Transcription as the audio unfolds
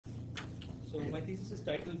So my thesis is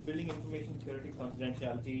titled Building Information-Theoretic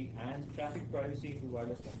Confidentiality and Traffic Privacy into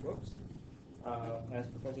Wireless Networks. As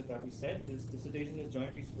Professor Trapi said, this dissertation is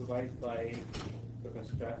jointly supervised by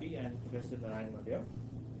Professor Trapi and Professor Narayan Madhya.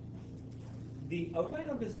 The outline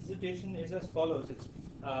of this dissertation is as follows. It's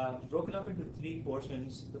broken up into three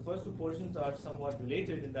portions. The first two portions are somewhat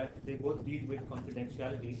related in that they both deal with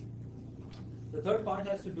confidentiality. The third part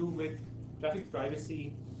has to do with traffic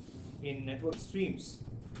privacy in network streams.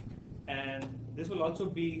 And this will also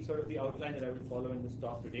be sort of the outline that I will follow in this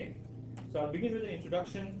talk today. So I'll begin with an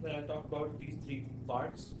introduction, then I'll talk about these three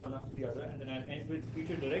parts, one after the other, and then I'll end with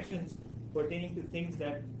future directions pertaining to things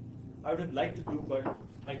that I would have liked to do, but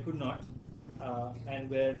I could not, and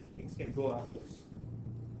where things can go afterwards.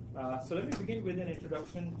 So let me begin with an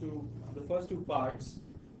introduction to the first two parts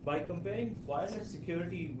by comparing wireless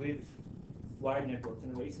security with wired networks in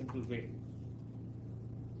a very simple way.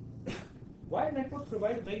 Wired networks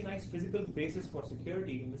provide a very nice physical basis for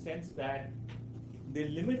security in the sense that they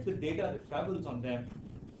limit the data that travels on them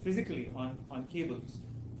physically on cables.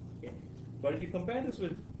 Okay. But if you compare this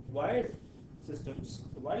with wired systems,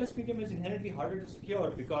 the wireless medium is inherently harder to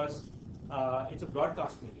secure because it's a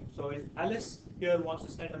broadcast medium. So if Alice here wants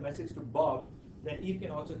to send a message to Bob, then Eve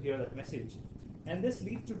can also hear that message. And this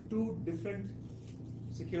leads to two different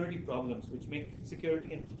security problems which make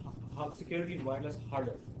security in wireless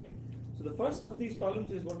harder. So the first of these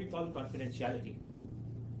problems is what we call confidentiality,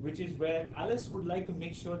 which is where Alice would like to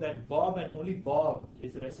make sure that Bob and only Bob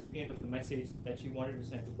is the recipient of the message that she wanted to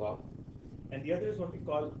send to Bob. And the other is what we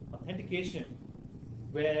call authentication,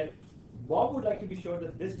 where Bob would like to be sure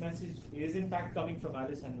that this message is in fact coming from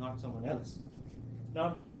Alice and not someone else.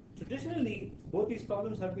 Now, traditionally, both these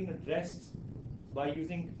problems have been addressed by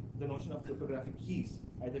using the notion of cryptographic keys,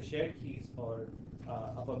 either shared keys or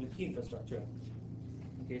a public key infrastructure.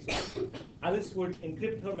 Okay, so Alice would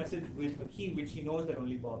encrypt her message with a key which she knows that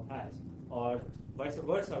only Bob has, or vice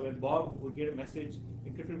versa, where Bob would get a message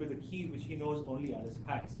encrypted with a key which he knows only Alice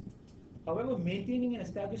has. However, maintaining and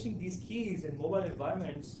establishing these keys in mobile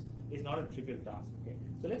environments is not a trivial task. Okay?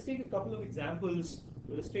 So let's take a couple of examples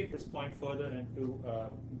to illustrate this point further and to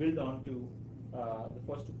build on to the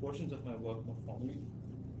first two portions of my work more formally.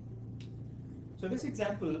 So this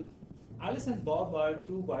example, Alice and Bob are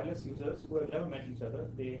two wireless users who have never met each other.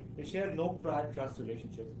 They share no prior trust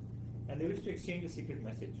relationship, and they wish to exchange a secret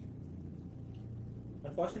message.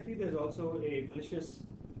 Unfortunately, there's also a malicious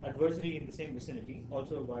adversary in the same vicinity,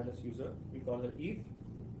 also a wireless user. We call her Eve.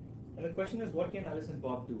 And the question is, what can Alice and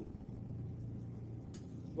Bob do?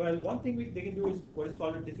 Well, one thing they can do is what is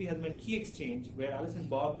called a Diffie-Hellman key exchange, where Alice and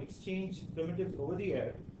Bob exchange primitives over the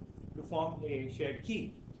air to form a shared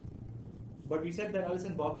key. But we said that Alice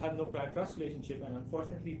and Bob have no prior trust relationship, and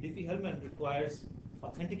unfortunately, Diffie-Hellman requires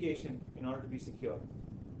authentication in order to be secure.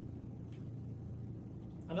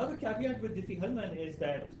 Another caveat with Diffie-Hellman is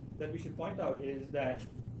that we should point out is that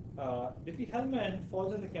Diffie-Hellman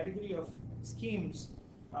falls in the category of schemes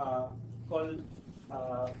called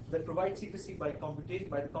that provide secrecy by the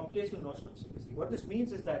computational notion of secrecy. What this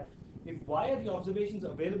means is that if Y are the observations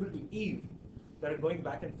available to Eve that are going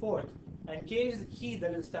back and forth, and K is the key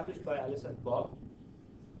that is established by Alice and Bob,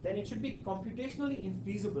 then it should be computationally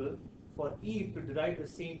infeasible for Eve to derive the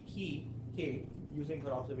same key, K, using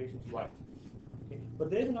her observations Y. Okay.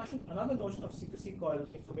 But there is another notion of secrecy called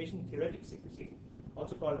information-theoretic secrecy,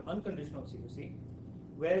 also called unconditional secrecy,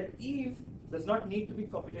 where Eve does not need to be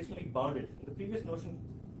computationally bounded. In the previous notion,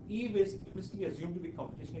 Eve is implicitly assumed to be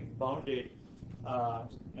computationally bounded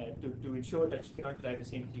to ensure that she cannot derive the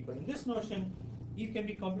same key. But in this notion, Eve can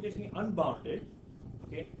be computationally unbounded,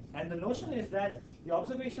 okay? And the notion is that the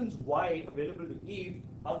observations Y available to Eve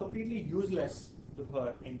are completely useless to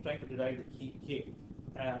her in trying to derive the key K.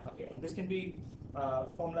 Okay. This can be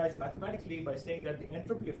formalized mathematically by saying that the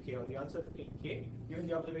entropy of K, or the uncertainty in K, given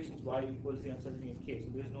the observations Y equals the uncertainty in K,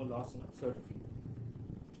 so there is no loss in uncertainty.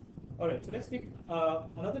 All right, so let's take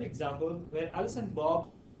another example where Alice and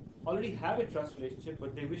Bob already have a trust relationship,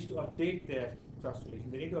 but they wish to update their trust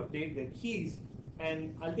relationship. They need to update their keys.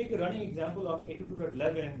 And I'll take a running example of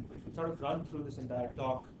 822.11, which will sort of run through this entire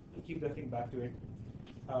talk. I'll keep referring back to it.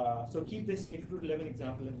 So keep this 822.11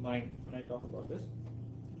 example in mind when I talk about this.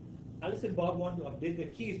 Alice and Bob want to update their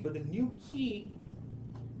keys, but the new key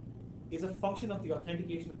is a function of the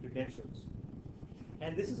authentication credentials.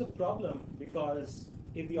 And this is a problem because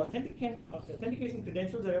if the authentication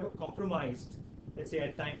credentials are ever compromised, let's say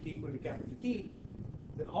at time t equal to capital T,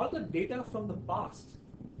 then all the data from the past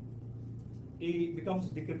it becomes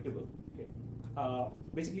decryptable. Okay.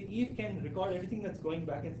 Basically, Eve can record everything that's going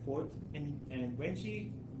back and forth, and when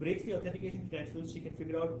she breaks the authentication credentials, she can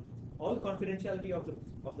figure out all the confidentiality of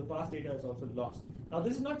the past data is also lost. Now,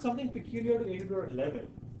 this is not something peculiar to 802.11.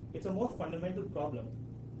 It's a more fundamental problem.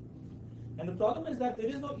 And the problem is that there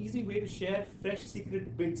is no easy way to share fresh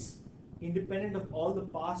secret bits independent of all the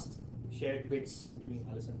past shared bits between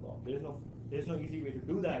Alice and Bob. There is no easy way to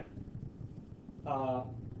do that.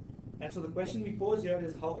 And so the question we pose here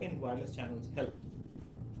is, how can wireless channels help?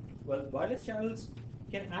 Well, wireless channels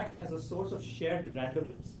can act as a source of shared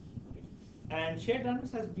randomness. And shared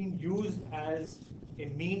randomness has been used as a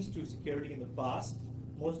means to security in the past,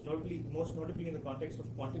 most notably in the context of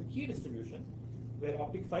quantum key distribution, where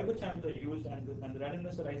optic fiber channels are used and the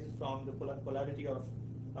randomness arises from the polarity of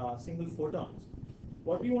single photons.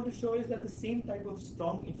 What we want to show is that the same type of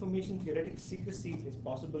strong information-theoretic secrecy is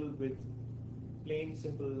possible with plain,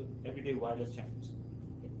 simple, everyday wireless channels.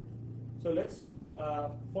 Okay. So let's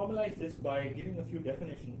formalize this by giving a few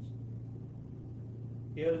definitions.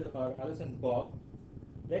 Here are Alice and Bob.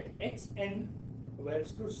 Let xn, where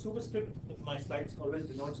superscript in my slides always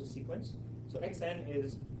denotes a sequence. So xn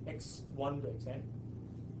is x1 to xn,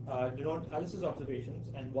 denote Alice's observations,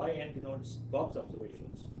 and yn denotes Bob's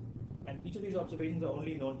observations. And each of these observations are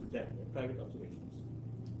only known to them, they're private observations.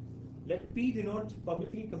 Let P denote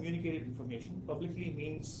publicly communicated information. Publicly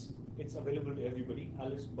means it's available to everybody,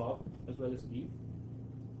 Alice, Bob, as well as Eve.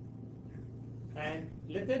 And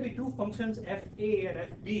let there be two functions, FA and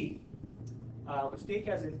FB, which take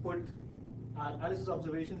as input Alice's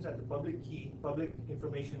observations at the public key, public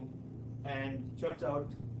information, and churns out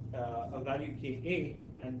a value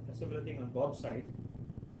KA, and a similar thing on Bob's side.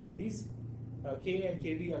 These KA and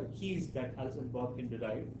KB are keys that Alice and Bob can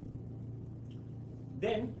derive.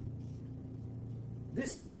 Then,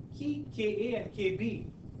 this key KA and KB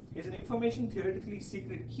is an information-theoretically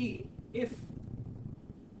secret key if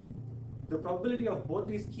the probability of both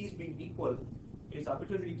these keys being equal is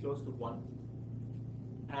arbitrarily close to 1,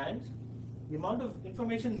 and the amount of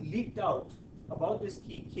information leaked out about this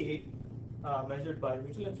key K, measured by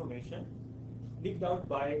mutual information, leaked out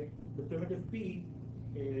by the primitive P,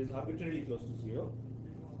 is arbitrarily close to 0,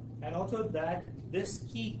 and also that this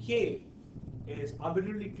key K is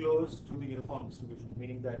arbitrarily close to the uniform distribution,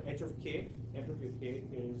 meaning that h of k, entropy of k,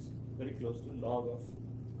 is very close to log of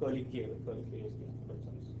curly k, where curly k is the alphabet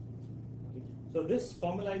size. Okay. So this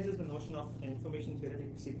formalizes the notion of an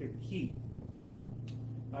information-theoretic secret key.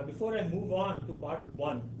 Before I move on to part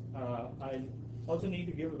 1, I also need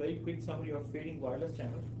to give a very quick summary of fading wireless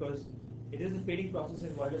channels, because it is the fading process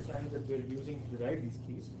in wireless channels that we're using to derive these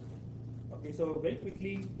keys. Okay, so very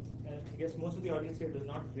quickly, and I guess most of the audience here does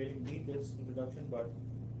not really need this introduction, but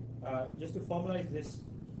just to formalize this,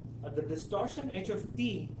 the distortion h of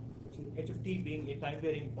t, which is h of t being a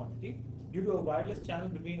time-varying quantity, due to a wireless channel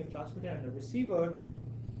between a transmitter and a receiver,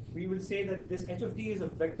 we will say that this h of t is a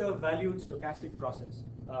vector-valued stochastic process.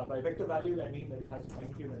 By vector valued, I mean that it has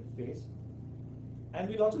magnitude and phase. And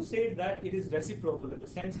we'll also say that it is reciprocal in the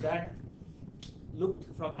sense that looked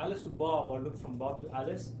from Alice to Bob or looked from Bob to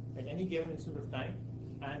Alice at any given instant of time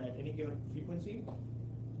and at any given frequency,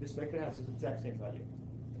 this vector has the exact same value.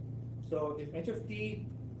 So if h of t,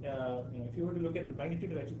 if you were to look at the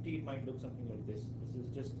magnitude of h of t, it might look something like this. This is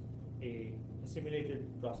just a simulated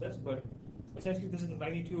process, but essentially this is the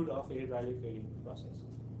magnitude of a value fading process.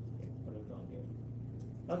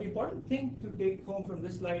 Now the important thing to take home from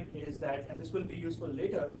this slide is that, and this will be useful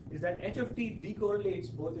later, is that h of t decorrelates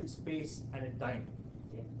both in space and in time.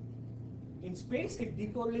 Okay. In space, it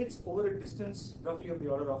decorrelates over a distance roughly of the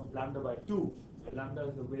order of lambda by 2. Lambda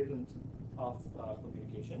is the wavelength of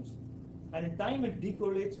communications. And in time, it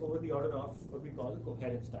decorrelates over the order of what we call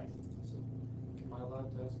coherence time. So, am I allowed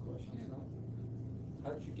to ask questions now?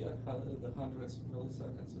 How did you get the hundredths of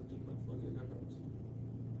milliseconds of 2.4 gigahertz?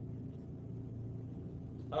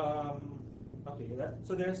 Okay,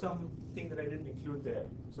 so there's something that I didn't include there.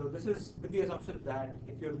 So this is with the assumption that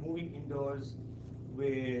if you're moving indoors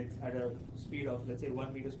at a speed of, let's say,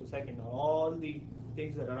 1 meters per second, all the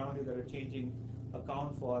things that are around you that are changing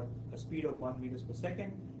account for a speed of 1 meters per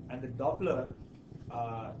second, and the Doppler,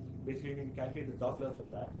 basically you can calculate the Doppler for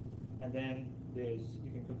that, and then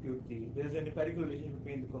you can compute there's an empirical relation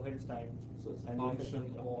between the coherence time. So it's and function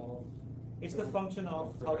of it's the function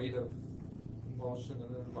of the rate of motion in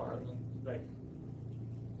the environment, right,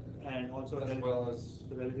 and also as well as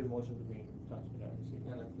the relative motion between transmitter and receiver.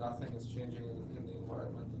 And if nothing is changing in the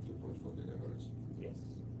environment at 2.4 gigahertz. Yes.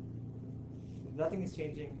 If nothing is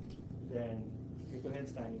changing, then the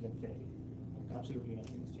coherence time is infinity. Absolutely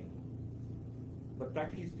nothing is changing. But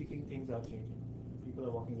practically speaking, things are changing. People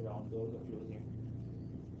are walking around, doors are closing,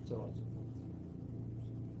 so on and so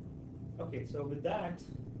forth. Okay, so with that,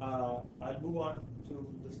 I'll move on to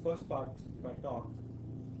this first part of my talk.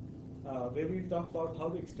 where we'll talk about how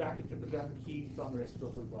to extract a cryptographic key from a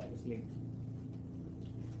reciprocal wireless link.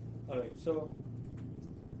 Alright, so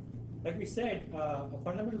like we said, a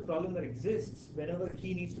fundamental problem that exists whenever a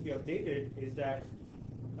key needs to be updated is that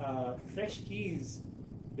fresh keys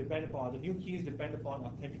depend upon, the new keys depend upon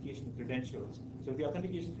authentication credentials. So if the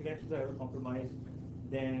authentication credentials are ever compromised,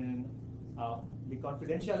 then the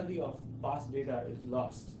confidentiality of past data is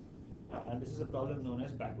lost. And this is a problem known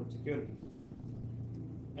as backward security.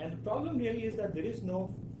 And the problem really is that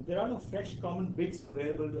there are no fresh common bits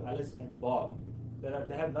available to Alice and Bob.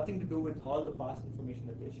 They have nothing to do with all the past information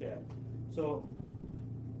that they share. So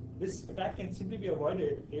this attack can simply be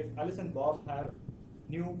avoided if Alice and Bob have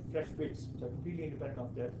new fresh bits, which are completely independent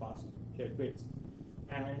of their past shared bits.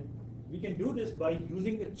 And we can do this by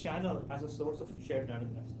using the channel as a source of shared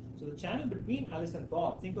randomness. So the channel between Alice and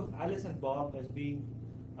Bob, think of Alice and Bob as being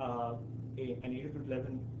an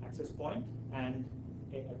 802.11 access point and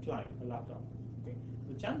a client, a laptop. Okay?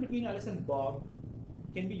 The channel between Alice and Bob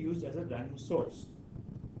can be used as a random source.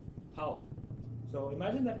 How? So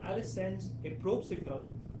imagine that Alice sends a probe signal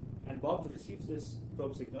and Bob receives this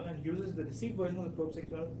probe signal and uses the received version of the probe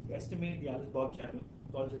signal to estimate the Alice-Bob channel,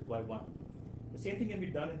 calls it Y1. The same thing can be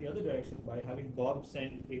done in the other direction by having Bob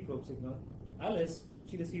send a probe signal. Alice,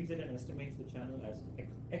 she receives it and estimates the channel as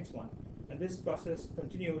X1. And this process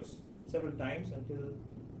continues several times until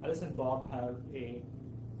Alice and Bob have a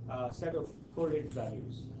set of correlated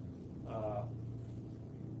values.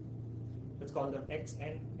 Let's call them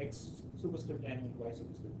xn, x superscript n, and y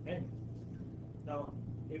superscript n. Now,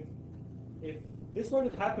 if this were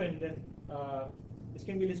to happen, then this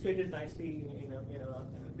can be illustrated nicely in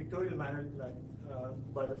a pictorial manner, like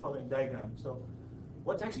by the following diagram. So,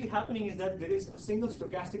 what's actually happening is that there is a single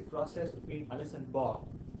stochastic process between Alice and Bob,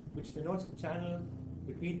 which denotes the channel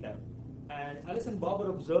between them. And Alice and Bob are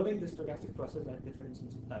observing this stochastic process at different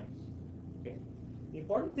instances of time. Okay. The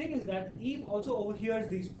important thing is that Eve also overhears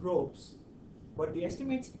these probes, but the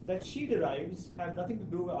estimates that she derives have nothing to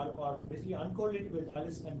do or basically uncorrelated with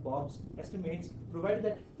Alice and Bob's estimates, provided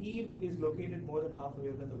that Eve is located more than half a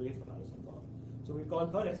wavelength away from Alice and Bob. So we call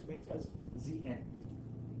her estimates as Zn.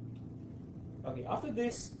 Okay, after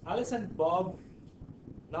this, Alice and Bob,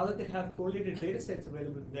 now that they have correlated data sets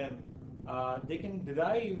available to them, they can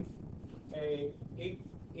derive a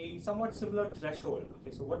somewhat similar threshold.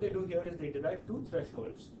 Okay, so what they do here is they derive two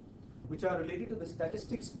thresholds, which are related to the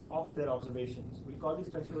statistics of their observations. We call these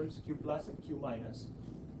thresholds Q plus and Q minus.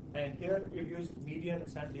 And here we've used median and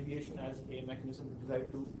standard deviation as a mechanism to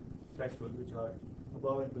derive two thresholds, which are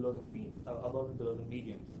above and below the mean, above and below the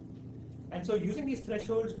median. And so using these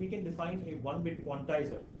thresholds, we can define a one-bit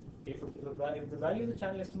quantizer. If the value of the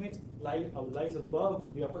channel estimates lies above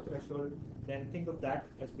the upper threshold, then think of that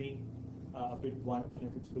as being bit 1, and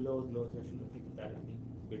if it's below the lower threshold, then think of that as being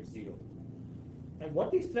bit 0. And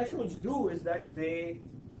what these thresholds do is that they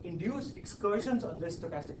induce excursions on this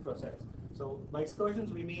stochastic process. So by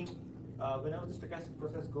excursions, we mean whenever the stochastic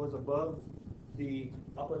process goes above the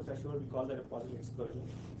upper threshold, we call that a positive excursion.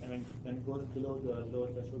 And when it goes below the lower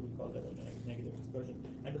threshold, we call that a negative excursion.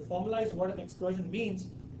 And to formalize what an excursion means,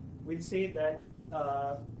 we'll say that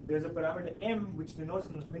there's a parameter m which denotes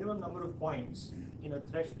the minimum number of points in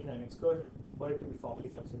an excursion for it to be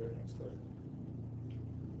formally considered an excursion.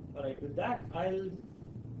 Alright, with that, I'll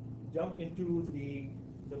jump into the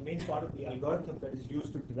main part of the algorithm that is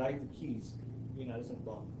used to derive the keys between Alice and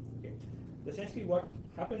Bob. Okay. Essentially what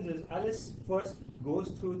happens is Alice first goes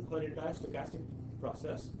through her entire stochastic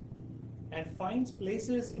process and finds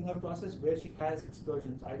places in her process where she has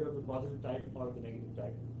excursions, either of the positive type or of the negative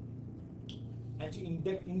type. And she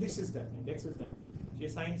indexes them.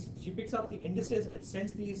 She picks up the indices and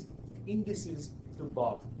sends these indices to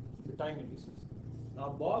Bob, the time indices. Now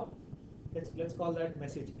Bob, let's call that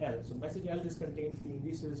message L. So message L just contains the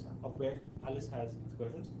indices of where Alice has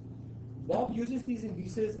excursions. Bob uses these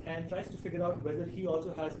indices and tries to figure out whether he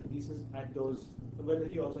also has indices at those, whether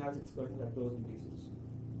he also has excursions at those indices.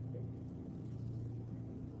 Okay.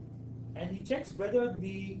 And he checks whether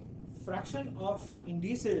the fraction of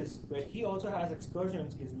indices where he also has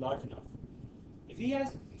excursions is large enough. If he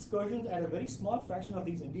has excursions at a very small fraction of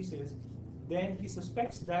these indices, then he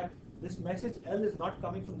suspects that this message L is not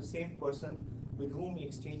coming from the same person with whom he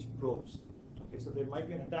exchanged probes. Okay, so there might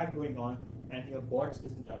be an attack going on, and your bots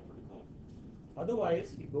isn't that protocol. Otherwise,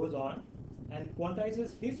 he goes on and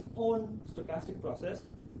quantizes his own stochastic process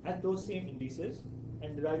at those same indices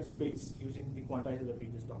and derives bits using the quantizer that we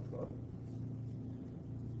just talked about.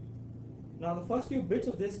 Now, the first few bits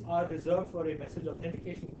of this are reserved for a message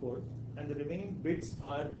authentication code, and the remaining bits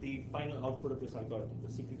are the final output of this algorithm,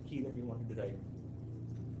 the secret key that we want to derive.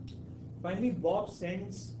 Finally, Bob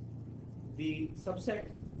sends the subset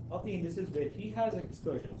of the indices where he has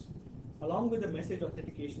excursions, along with the message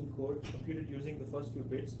authentication code computed using the first few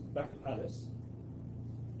bits back to Alice.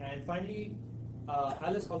 And finally,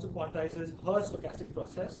 Alice also quantizes her stochastic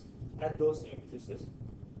process at those same indices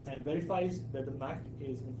and verifies that the MAC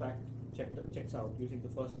is in fact checks out using the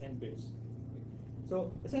first n bits.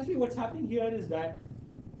 So essentially what's happening here is that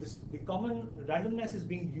the common randomness is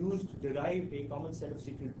being used to derive a common set of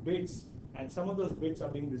secret bits, and some of those bits are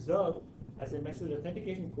being reserved as a message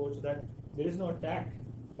authentication code so that there is no attack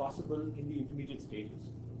possible in the intermediate stages.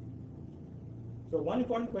 So one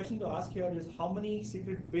important question to ask here is how many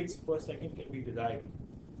secret bits per second can be derived?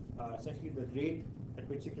 Essentially the rate at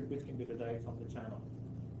which secret bits can be derived from the channel.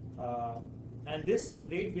 And this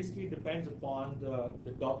rate basically depends upon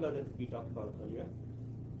the Doppler that we talked about earlier.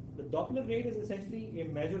 The Doppler rate is essentially a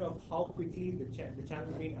measure of how quickly the channel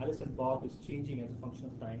between Alice and Bob is changing as a function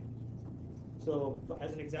of time. So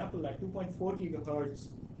as an example, at 2.4 gigahertz,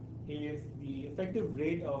 if the effective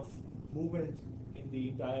rate of movement in the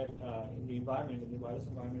entire in the wireless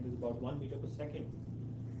environment is about 1 meter per second,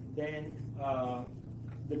 then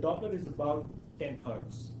the Doppler is about 10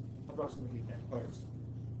 hertz, approximately 10 hertz.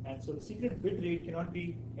 And so the secret bit rate cannot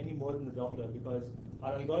be any more than the Doppler because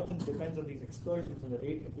our algorithm depends on these excursions, and the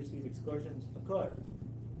rate at which these excursions occur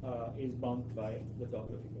is bound by the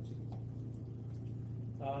Doppler frequency.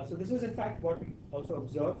 So this is in fact what we also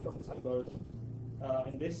observed from this algorithm.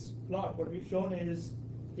 In this plot, what we've shown is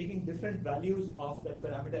taking different values of that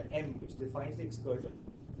parameter m, which defines the excursion,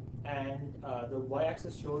 and the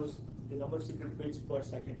y-axis shows the number of secret bits per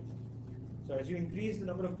second. So as you increase the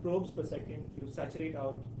number of probes per second, you saturate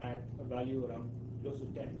out at a value around close to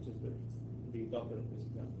 10, which is the Doppler in this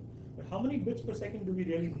example. But how many bits per second do we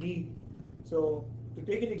really need? So to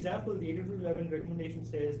take an example, the 8211 recommendation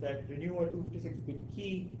says that renew a 256-bit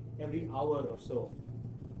key every hour or so,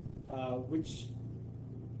 which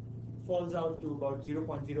falls out to about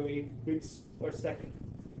 0.08 bits per second,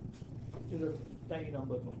 which is a tiny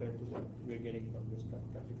number compared to what we're getting from this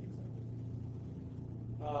practical example.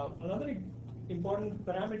 Another important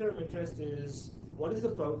parameter of interest is what is the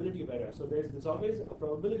probability of error. So there's always a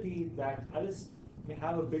probability that Alice may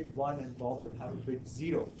have a bit 1 and Bob will have a bit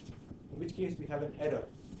 0, in which case we have an error.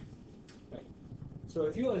 Right? So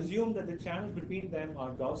if you assume that the channels between them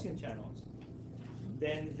are Gaussian channels,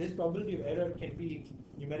 then this probability of error can be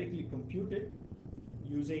numerically computed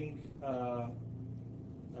using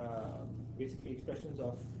basically expressions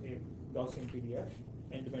of a Gaussian PDF,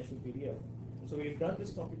 n-dimensional PDF. And so we've done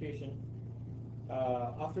this computation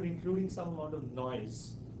after including some amount of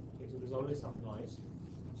noise. Okay, so there's always some noise.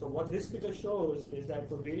 So what this figure shows is that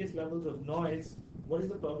for various levels of noise, what is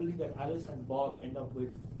the probability that Alice and Bob end up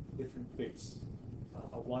with different bits,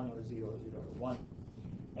 a 1 or a 0, 0 or 1.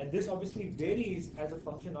 And this obviously varies as a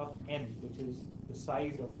function of m, which is the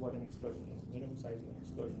size of what an excursion is, minimum size of an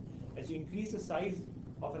excursion. As you increase the size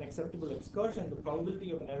of an acceptable excursion, the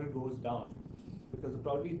probability of error goes down, because the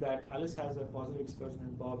probability that Alice has a positive excursion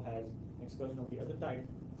and Bob has an excursion of the other type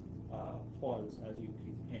falls as you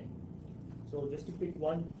increase n. So just to pick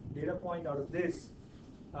one data point out of this,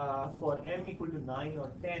 for m equal to 9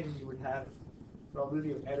 or 10, you would have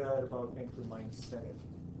probability of error about 10 to the minus 7,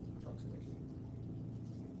 approximately.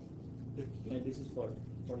 And this is for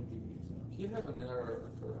 40 dBs. You have an error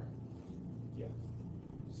occurring. Yeah.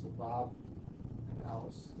 So Bob and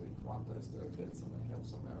Alice, they quantize their bits and they have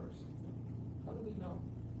some errors. How do they know?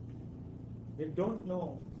 They don't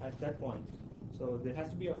know at that point. So there has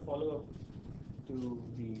to be a follow-up to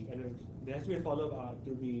the errors. There has to be a follow-up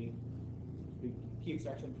to the key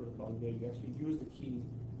extraction protocol where you actually use the key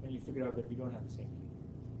and you figure out that you don't have the same key.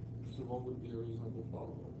 So what would be a reasonable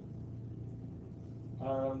follow-up?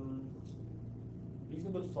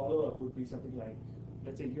 Reasonable follow-up would be something like,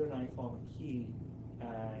 let's say you and I form a key,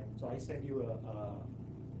 and so I send you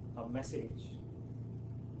a message,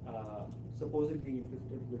 supposedly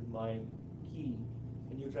encrypted with my key,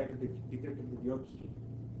 and you try to decrypt it with your key.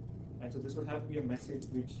 And so this would have to be a message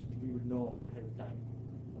which we would know ahead of time.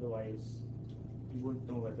 Otherwise, we wouldn't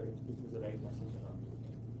know whether this was the right message or not.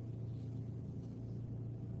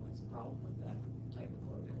 What's the problem with that type of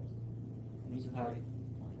protocol?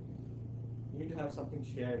 You need to have something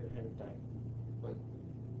shared ahead of time. But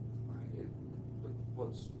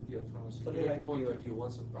what's from a So security like point of view,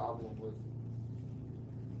 what's the problem with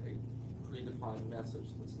a predefined message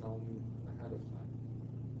that's known ahead of time?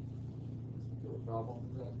 Is there a problem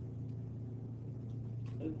with that?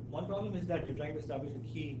 Well, one problem is that you're trying to establish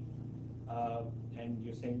a key, and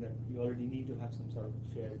you're saying that you already need to have some sort of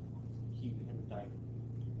shared key ahead of time.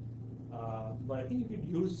 But I think you could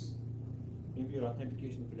use maybe your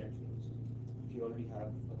authentication credentials if you already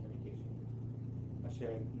have authentication.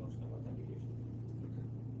 shared notion of authentication, Okay.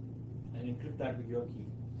 and encrypt that with your key.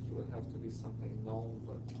 It would have to be something known,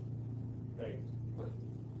 but Right.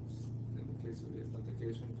 in the case of the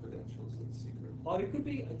authentication credentials, it's secret. Or it could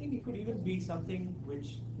be, I think it could even be something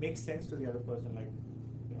which makes sense to the other person, like,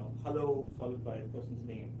 hello followed by the person's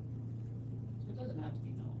name. So it doesn't have to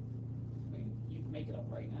be known. I mean, you can make it up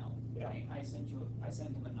right now. Yeah. I send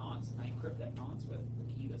him a nonce, and I encrypt that nonce with the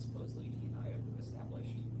key that supposedly he and I have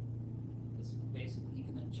established. It's basically, you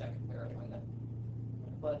can then check and verify that.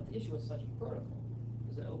 But the issue with such a protocol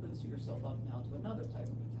is it opens yourself up now to another type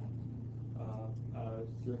of attack.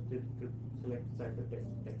 Select ciphertext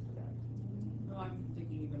attack. No, I'm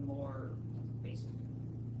thinking even more basic.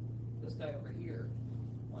 This guy over here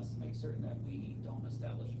wants to make certain that we don't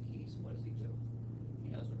establish a key, so what does he do? He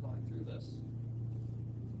knows we're going through this.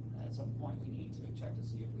 And at some point we need to check to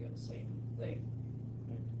see if we have the same thing.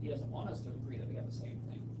 Right. He doesn't want us to agree that we have the same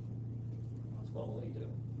thing. So what will he do?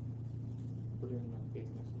 Put in a fake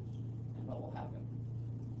message. And what will happen?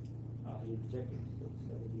 He'll reject it. So it's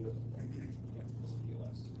a US. Yeah, this is the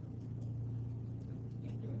US.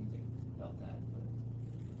 Can't do anything about that, but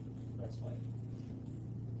that's life.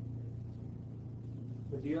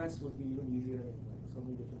 The DOS would be even easier in so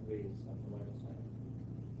many different ways on the line of sight.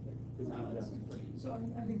 Like physical That's example. pretty easy. So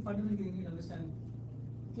I think fundamentally you need to understand,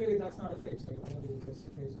 clearly that's not a fix, like one of the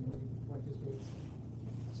specification what is doing.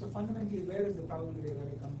 So fundamentally, where is the probability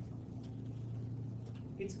really coming from?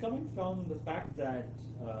 It's coming from the fact that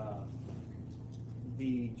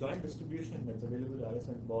the joint distribution that's available to Alice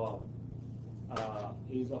and Bob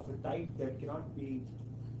is of a type that cannot be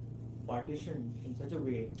partitioned in such a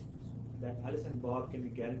way that Alice and Bob can be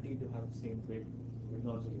guaranteed to have the same weight with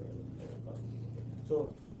non-zero.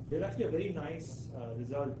 So there's actually a very nice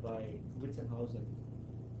result by Witzenhausen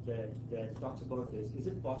that talks about this. Is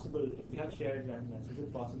it possible, if we have shared randomness, is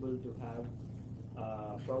it possible to have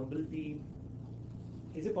probability?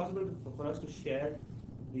 Is it possible for us to share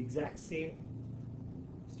the exact same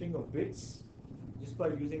string of bits just by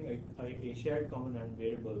using a shared common random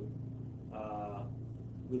variable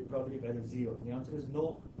with probability of error 0? The answer is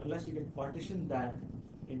no, unless you can partition that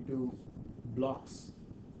into blocks,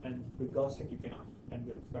 and with Gaussian you cannot, and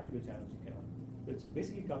with spectral channels you cannot. So it's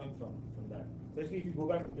basically coming from that. Especially if you go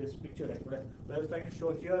back to this picture, like what I was trying to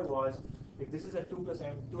show here was, if this is a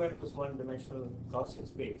 2n plus 1 dimensional Gaussian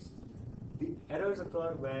space, the errors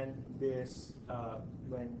occur when there's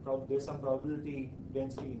some probability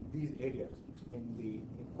density in these areas, in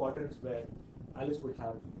quadrants where Alice would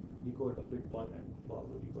have decode a bit 1 and Bob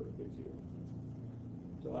would decode a bit 0.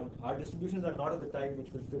 So our distributions are not of the type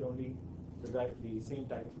which will fit only the same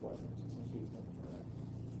type of quadrants. Essentially, it's nothing like that.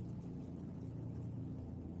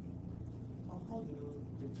 How do you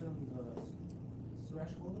determine the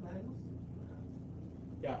threshold values?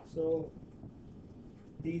 Yeah, so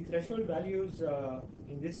the threshold values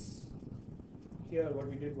in this here, what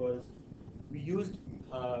we did was we used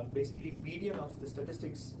basically median of the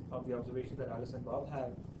statistics of the observation that Alice and Bob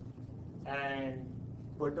had, and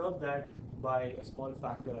perturbed that by a small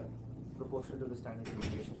factor proportional to the standard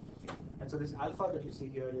deviation. And so this alpha that you see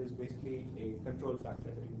here is basically a control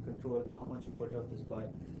factor that you can control how much you perturb this by.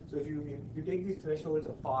 So if you take these thresholds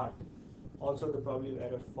apart, also the probability of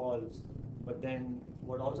error falls. But then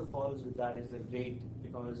what also falls with that is the rate,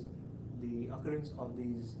 because the occurrence of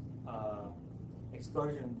these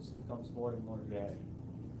excursions becomes more and more rare.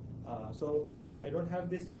 So I don't have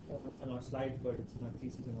this on our slide, but it's in our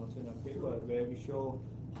thesis and also in our paper, where we show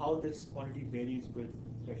how this quantity varies with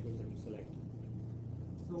thresholds that you select.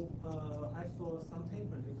 So I saw some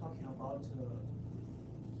paper they're talking about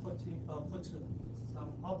put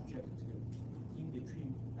some object in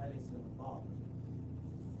between Alice and Bob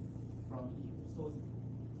from Eve. So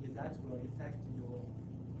is that will affect your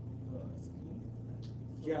scheme?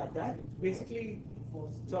 Yeah, that basically.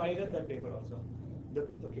 So I read that paper also.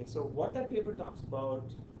 Okay, so what that paper talks about,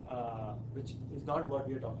 which is not what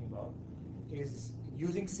we are talking about, is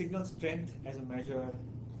using signal strength as a measure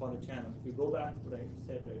for the channel. If you go back to what I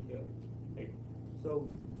said right here, right? So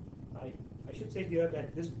I should say here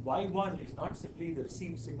that this Y1 is not simply the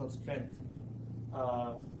received signal strength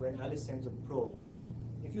when Alice sends a probe.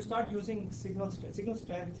 If you start using signal strength,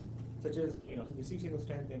 such as received signal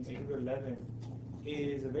strength in 811,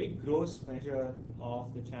 is a very gross measure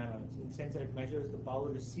of the channel, in the sense that it measures the power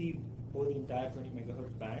received over the entire 20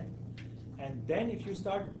 megahertz band. And then if you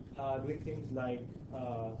start doing things like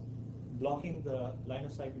blocking the line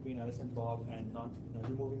of sight between Alice and Bob and not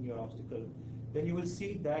removing your obstacle, then you will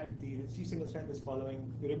see that the received signal strength is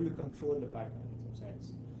following. You're able to control the pattern in some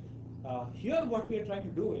sense. Here, what we are trying to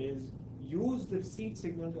do is use the received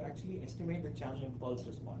signal to actually estimate the channel impulse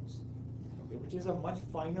response. okay, which is a much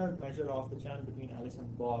finer measure of the channel between Alice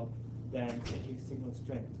and Bob than any signal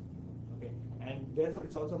strength. Okay, and therefore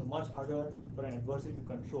it's also much harder for an adversary to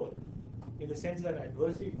control, in the sense that an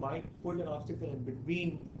adversary might put an obstacle in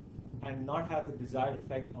between and not have the desired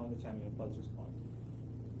effect on the channel impulse response.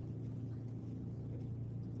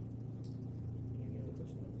 Any other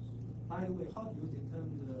questions? By the way, how do you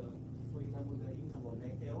determine for example, the interval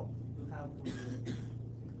like L? You have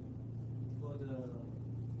for the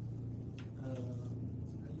I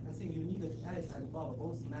think you need Alice and Bob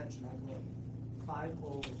both match like 5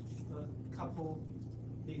 or a couple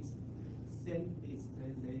bits, same bits.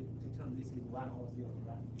 They determine this is 1 or 0,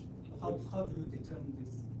 right? How do you determine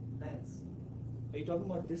this length? Are you talking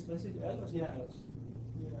about this message L or something else?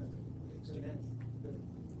 Yeah, the length.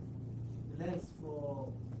 The length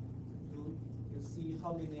for you see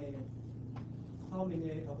how many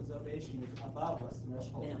observations above a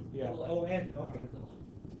threshold. Yeah. Oh, N. Okay.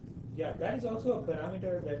 Yeah, that is also a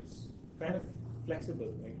parameter that's kind of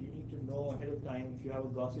flexible. Like you need to know ahead of time if you have a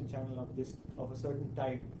Gaussian channel of a certain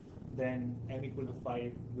type, then m equal to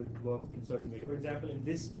 5 would work in certain way. For example, in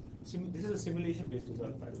this is a simulation-based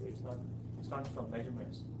result, by the way. It's not from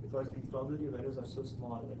measurements, because the probability of errors are so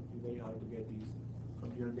small that it's very hard to get these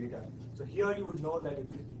from real data. So here you would know that if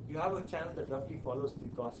you have a channel that roughly follows the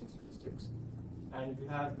Gaussian statistics, and if you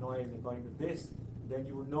have noise according to this, then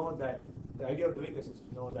you would know that the idea of doing this is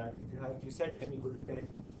to know that if you set m equal to 10,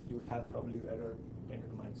 you would have probability of error 10 to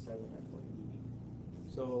the minus 7 at 40 dB.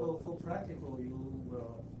 So for practical, you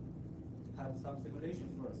will have some simulation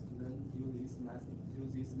first, then use this method,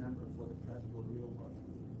 use this number for the practical real world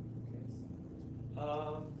case.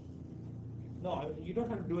 No, I mean, you don't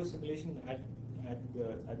have to do a simulation at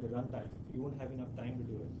the runtime. You won't have enough time to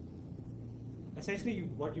do it. Essentially,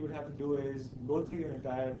 what you would have to do is go through your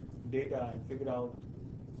entire data and figure out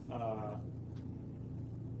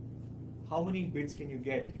how many bits can you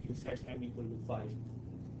get if you set m equal to 5.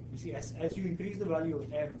 You see, as you increase the value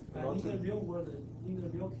of m, in the real world, in the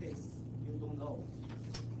real case, you don't know.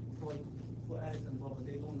 For Alice and Bob,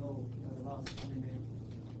 they don't know in advance how many.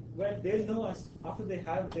 Well, they'll know us after they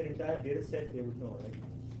have their entire data set. They would know, right?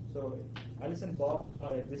 So Alice and Bob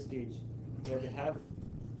are at this stage where they have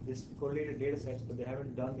this correlated data sets, but they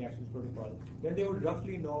haven't done the actual protocol. Then they would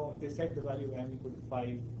roughly know if they set the value of m equal to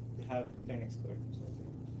 5, they have 10 excursions.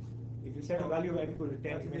 If you set a value of m equal to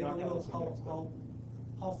 10, you may not have a single excursion.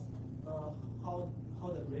 How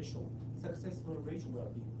the ratio, successful ratio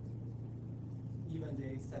will be. Even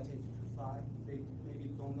they set it to 5, they maybe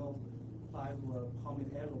don't know 5 will how many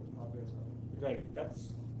errors probability. Right,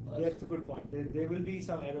 that's a good point. There will be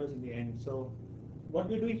some errors in the end. So what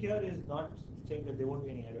we're doing here is not saying that there won't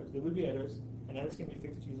be any errors. There will be errors, and errors can be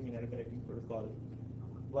fixed using an error correcting protocol.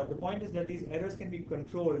 But the point is that these errors can be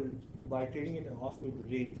controlled by trading it off with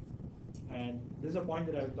rate. And this is a point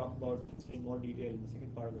that I will talk about in more detail in the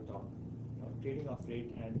second part of the talk. Trading off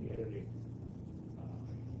rate and the error rate.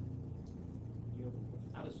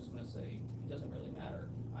 I was just going to say, it doesn't really matter.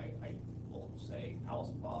 I will say, Alice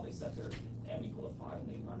and Bob, they set their m equal to 5, and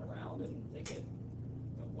they run around, and they get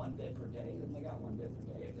 1 bit per day, then they got 1 bit per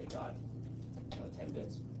day. If they got 10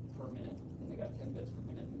 bits per minute, then they got 10 bits per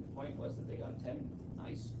minute. And the point was that they got 10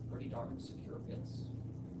 nice, pretty darn secure bits.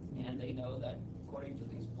 And they know that according to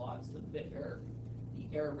these plots, the error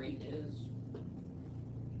rate is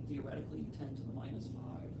theoretically 10 to the minus 5.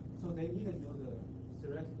 So they need to know the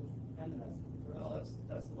theoretical analysis. Well,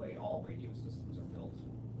 that's the way all radio systems are built.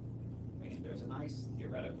 I mean, there's a nice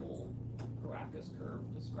theoretical Caracas curve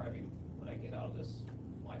describing what I get out of this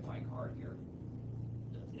Wi-Fi card here.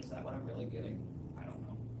 Is that what I'm really getting? I don't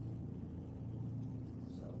know.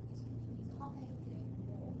 So how can you get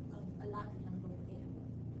a large number of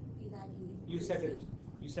errors? You set it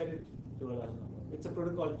to a large number. It's a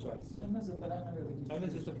protocol choice. M is a parameter. M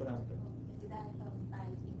is just a parameter. Is that by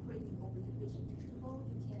increasing obligation interval,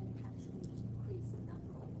 you can actually increase the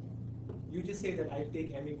number of errors? You just say that I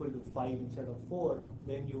take m equal to 5 instead of 4,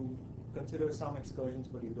 then you consider some excursions,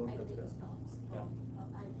 but you don't consider. Yeah.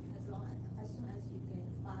 As soon as you get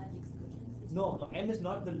 5 excursions. No, m is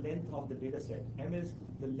not the length of the data set. M is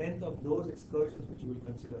the length of those excursions which you will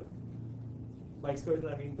consider. By excursion,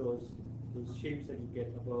 I mean those shapes that you get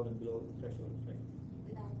above and below the threshold, right?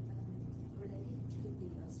 Is that related to the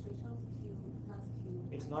threshold Q plus Q?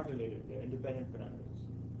 It's not related. They're independent parameters.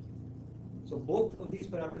 So both of these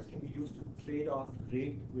parameters can be used to trade off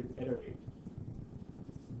rate with error rate.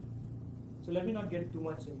 So let me not get too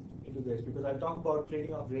much into this, because I'll talk about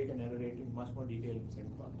trading off rate and error rate in much more detail in the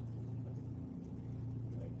second part.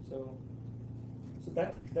 Right. So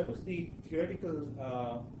that was the theoretical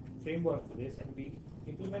framework for this, and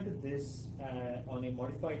implemented this on a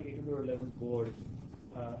modified 802.11 board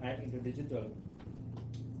at Interdigital.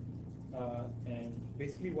 And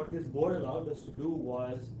basically what this board allowed us to do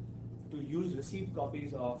was to use received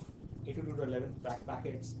copies of 802.11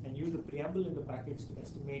 packets and use the preamble in the packets to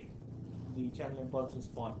estimate the channel impulse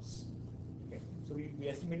response. Okay. So we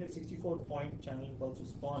estimated 64-point channel impulse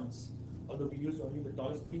response, although we used only the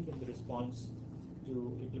tallest peak in the response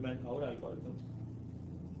to implement our algorithm.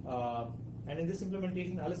 And in this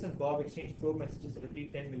implementation, Alice and Bob exchanged probe messages every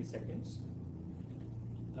 10 milliseconds.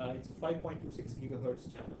 It's a 5.26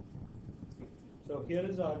 gigahertz channel. So here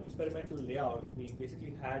is our experimental layout. We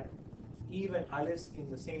basically had Eve and Alice in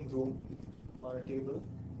the same room on a table,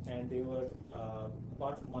 and they were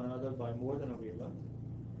apart from one another by more than a wavelength.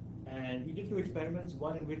 And we did two experiments,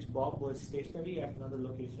 one in which Bob was stationary at another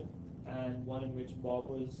location, and one in which Bob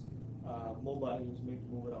was mobile, he was made to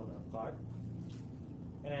move around on a cart.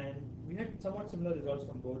 And we had somewhat similar results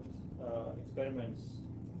from both experiments.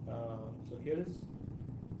 So here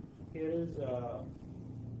is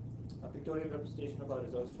a pictorial representation of our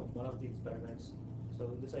results from one of the experiments. So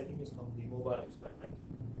this, I think, is from the mobile experiment.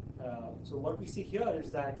 So what we see here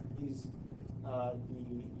is that these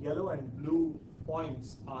the yellow and blue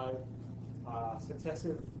points are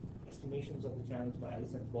successive estimations of the channels by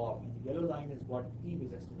Alice and Bob, and the yellow line is what Eve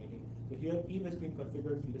is estimating. So here Eve has been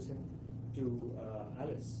configured to listen to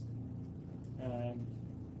Alice, and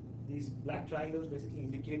these black triangles basically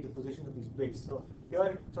indicate the position of these bits. So here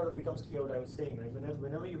it sort of becomes clear what I was saying, right?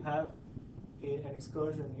 Whenever you have an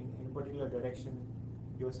excursion in a particular direction,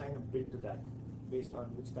 you assign a bit to that based on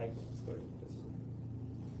which type of excursion it is.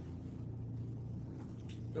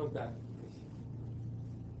 Go back. It's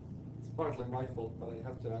partly my fault, but I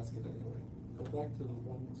have to ask it anyway. Go back to the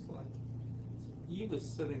one slide. So Eve is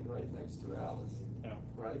sitting right next to Alice, Yeah.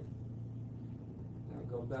 right? Now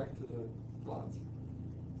go back to the plots.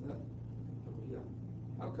 Yeah.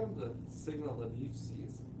 How come the signal that Eve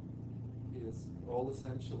sees is all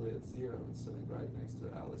essentially at zero and sitting right next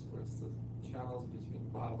to Alice, whereas the channels between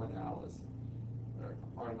Bob and Alice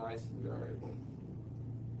are nice and variable?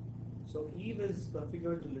 So Eve is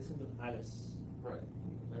configured to listen to Alice. Right.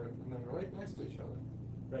 And they're right next to each other.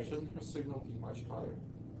 Right. Shouldn't her signal be much higher?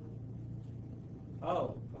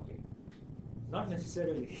 Oh, okay. Not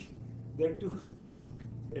necessarily. There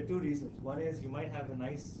are two reasons. One is you might have a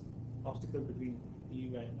nice obstacle between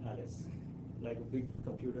Eve and Alice, like a big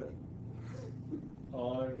computer.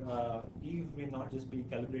 Or Eve may not just be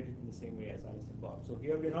calibrated in the same way as Alice and Bob. So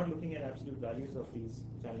here we're not looking at absolute values of these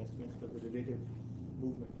channel estimates, but the relative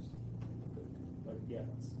movements. But yeah,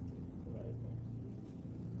 that's a valid point.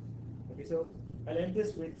 Okay, so I'll end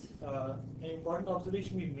this with an important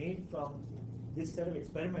observation we made from this set of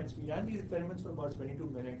experiments. We ran these experiments for about 22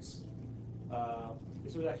 minutes.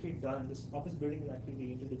 This was actually done, this office building is actually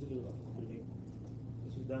the Interdigital office building.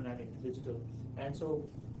 This was done at Interdigital. And so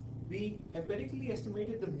we empirically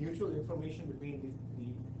estimated the mutual information between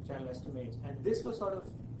the channel estimates. And this was sort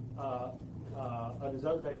of a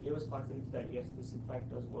result that gave us confidence that yes, this in fact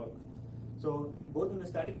does work. So both in the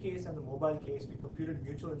static case and the mobile case, we computed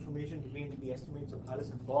mutual information between the estimates of Alice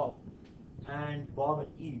and Bob and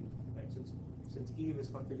Eve, right? Since Eve is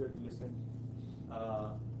configured to listen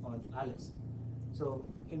on Alice. So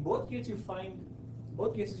in both cases you find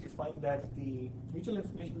that the mutual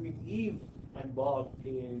information between Eve and Bob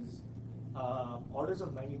is orders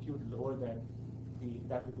of magnitude lower than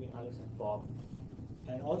that between Alice and Bob,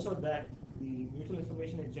 and also that the mutual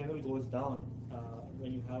information in general goes down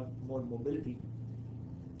when you have more mobility,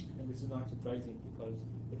 and this is not surprising because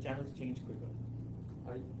the channels change quicker.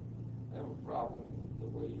 I have a problem with the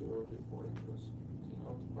way you were reporting this. Do you know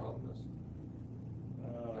what the problem is?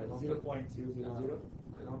 0.000.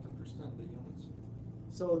 I don't understand the units.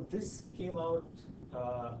 So this came out,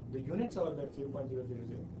 the units are that 0.000.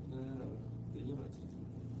 No, the units,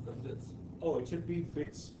 the bits. Oh, it should be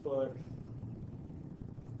bits per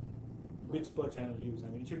channel use. I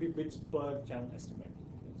mean, it should be bits per channel estimate.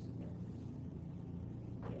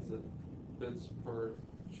 Is it bits per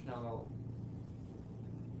channel?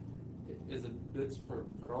 Is it bits per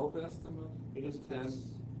probe estimate? It is 10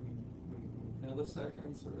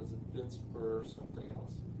 milliseconds, or is it bits per something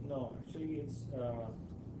else? No, actually, it's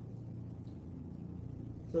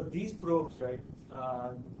so these probes, right?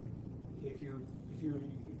 If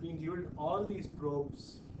we included all these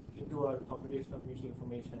probes into our computation of mutual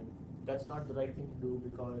information, that's not the right thing to do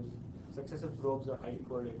because successive probes are highly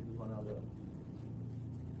correlated with one another.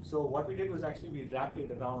 So what we did was actually we wrapped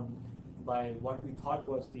it around by what we thought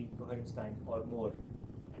was the coherence time or more,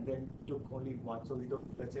 and then took only one. So we took,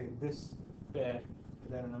 let's say, this pair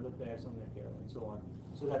then another pair somewhere here, and so on,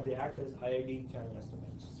 so that they act as IID channel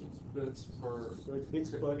estimates. Bits per. So it's bits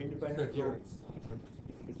per independent row.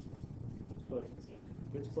 coherence.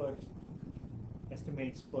 Bits per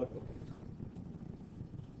estimates per token.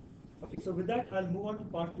 Okay, so with that, I'll move on to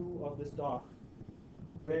part 2 of this talk,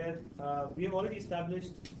 where we have already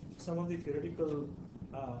established some of the theoretical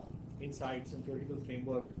insights and theoretical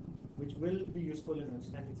framework, which will be useful in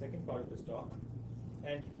understanding the second part of this talk.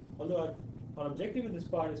 And although our objective in this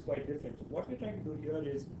part is quite different, what we're trying to do here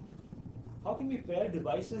is how can we pair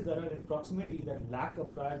devices that are in proximity that lack a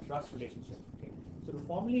prior trust relationship? Okay? So to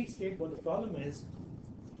formally state what the problem is,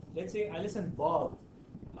 let's say Alice and Bob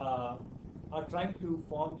are trying to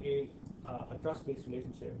form a trust-based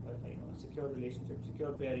relationship, a secure relationship,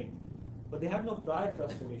 secure pairing, but they have no prior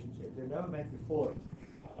trust relationship. They've never met before.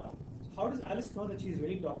 How does Alice know that she's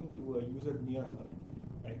really talking to a user near her?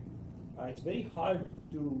 Right? It's very hard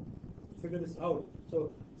to figure this out.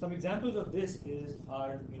 So some examples of this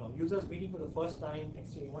are users meeting for the first time,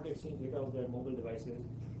 want to exchange data of their mobile devices,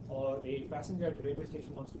 or a passenger at the railway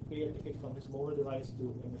station wants to pay a ticket from his mobile device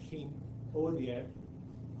to a machine over the air.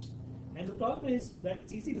 And the problem is that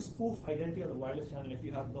it's easy to spoof identity on the wireless channel if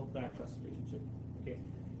you have no prior trust relationship. Okay,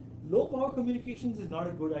 low power communications is not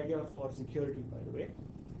a good idea for security, by the way.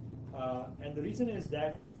 And the reason is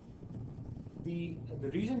that the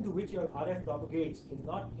region to which your RF propagates is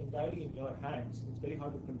not entirely in your hands. It's very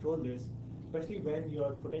hard to control this, especially when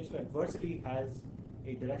your potential adversary has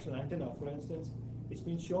a directional antenna. For instance, it's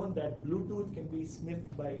been shown that Bluetooth can be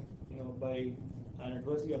sniffed by an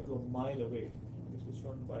adversary up to a mile away. This was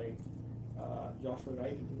shown by Joshua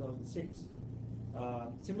Wright in 2006.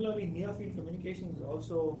 Similarly, near-field communication is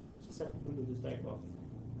also susceptible to this type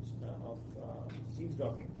of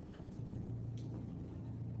eavesdropping.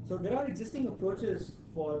 So there are existing approaches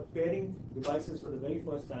for pairing devices for the very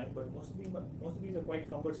first time, but most of these are quite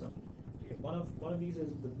cumbersome. Okay, one of these is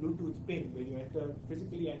the Bluetooth pin, where you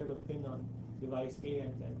physically enter the pin on device A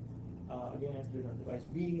and then again enter it on device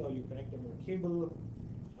B, or you connect them with a cable.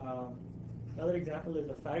 Another example is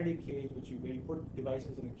a Faraday cage, where you put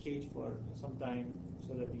devices in a cage for some time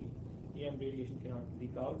so that the EM radiation cannot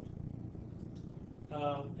leak out.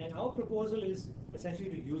 And our proposal is essentially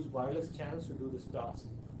to use wireless channels to do this task.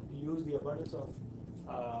 To use the abundance of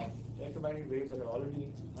electromagnetic waves that are already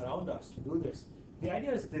around us to do this. The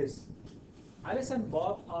idea is this: Alice and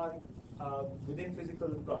Bob are within physical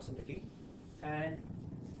proximity, and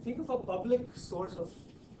think of a public source of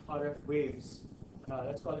RF waves.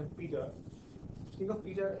 Let's call him Peter. Think of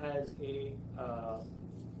Peter as a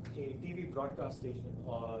TV broadcast station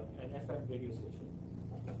or an FM radio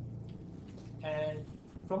station. And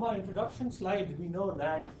from our introduction slide, we know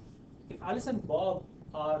that if Alice and Bob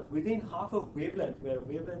are within half of wavelength, where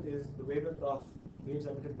wavelength is the wavelength of waves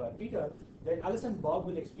emitted by Peter, then Alice and Bob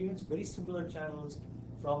will experience very similar channels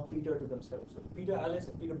from Peter to themselves. So Peter Alice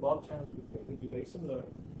and Peter Bob channels will be very similar.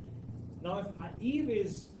 Now, if Eve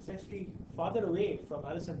is essentially farther away from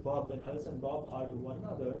Alice and Bob than Alice and Bob are to one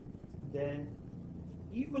another, then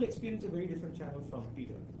Eve will experience a very different channel from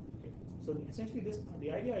Peter. Okay. So essentially,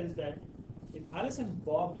 the idea is that if Alice and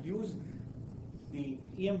Bob use the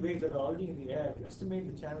EM waves that are already in the air to estimate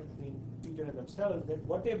the channel between Peter and themselves, then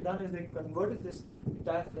what they've done is they've converted this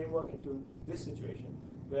entire framework into this situation,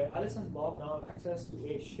 where Alice and Bob now have access to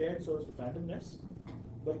a shared source of randomness,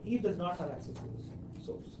 but Eve does not have access to this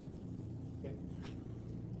source. Okay.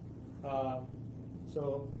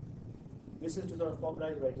 So this is to sort of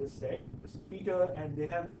formalize what I just said. It's Peter, and they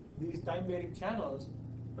have these time-varying channels,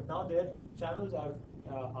 but now their channels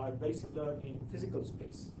are very similar in physical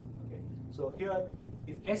space. Okay. So here,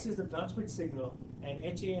 if S is the transmit signal, and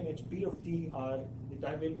HA and HB of T are the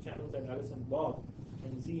time-varying channels that Alice and Bob,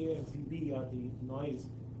 and ZA and ZB are the noise,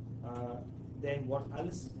 then what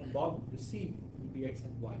Alice and Bob receive will be X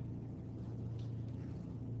and Y.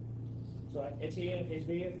 So HA and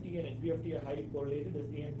HB of T and HB of T are highly correlated, as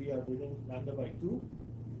A and B are within lambda by 2.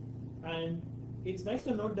 And it's nice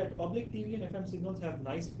to note that public TV and FM signals have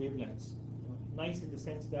nice wavelengths. Nice in the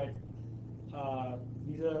sense that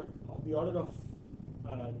these are of the order of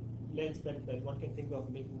lengths that one can think of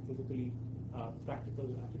making physically practical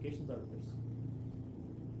applications out of this.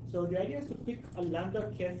 So the idea is to pick a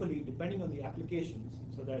lambda carefully depending on the applications,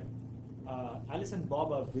 so that Alice and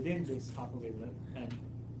Bob are within this half a wavelength and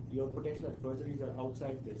your potential adversaries are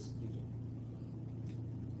outside this region.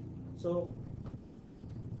 So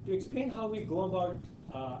to explain how we go about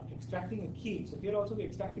extracting a key, so here also we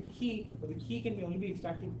extract a key, but the key can only be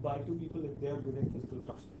extracted by two people if they are within physical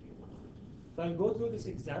proximity. So I'll go through this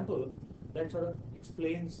example that sort of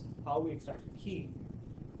explains how we extract a key.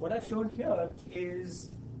 What I've shown here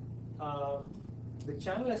is the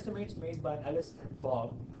channel estimates made by Alice and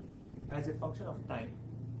Bob as a function of time,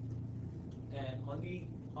 and on the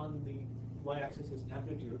y-axis is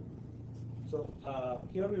amplitude. So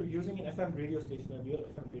here we're using an FM radio station, a real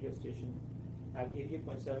FM radio station at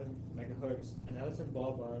 88.7 megahertz, and Alice and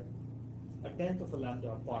Bob are a tenth of a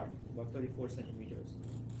lambda apart, about 34 centimeters.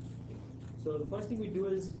 So the first thing we do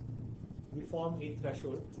is we form a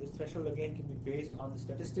threshold. This threshold again can be based on the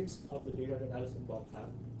statistics of the data that Alice and Bob have.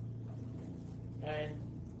 And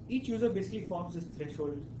each user basically forms this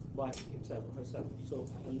threshold by himself or herself. So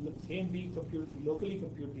A and B locally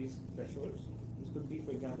compute these thresholds. This could be,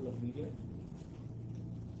 for example, a median.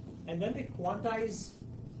 And then they quantize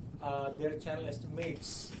their channel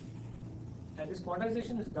estimates. And this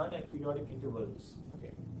quantization is done at periodic intervals.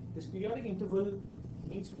 Okay. This periodic interval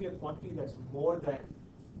needs to be a quantity that's more than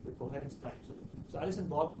the coherence time. So Alice and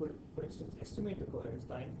Bob could, for instance, estimate the coherence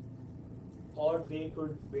time, or they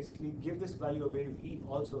could basically give this value away to E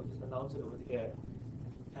also, just announce it over the air,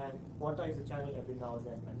 and quantize the channel every now and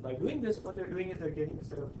then. And by doing this, what they're doing is they're getting a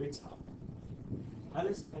set of bits out.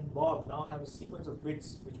 Alice and Bob now have a sequence of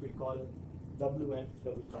bits which we call W and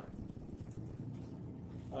W prime.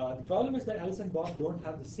 The problem is that Alice and Bob don't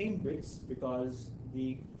have the same bits because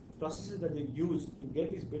the processes that they use to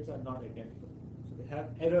get these bits are not identical. So they have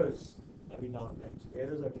errors every now and then. So the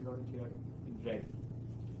errors are denoted here in red.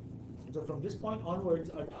 And so from this point onwards,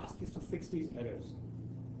 our task is to fix these errors.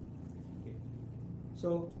 Okay.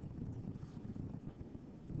 So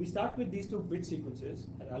we start with these two bit sequences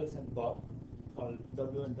at Alice and Bob, called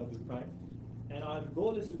W and W prime, and our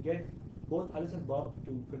goal is to get both Alice and Bob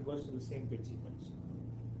to converge to the same bit sequence.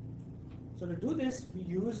 So to do this, we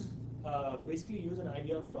use basically use an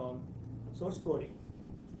idea from source coding.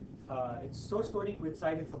 It's source coding with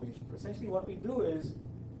side information. Essentially, what we do is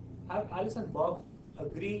have Alice and Bob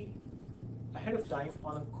agree ahead of time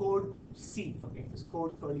on a code C. Okay, this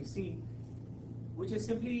code curly C, which is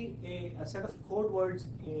simply a set of code words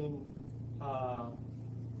in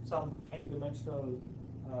some n-dimensional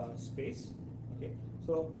space. Okay,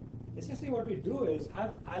 so essentially what we do is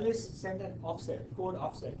have Alice send an offset, code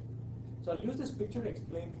offset. So I'll use this picture to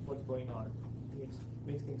explain what's going on. It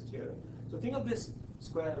makes things clearer. So think of this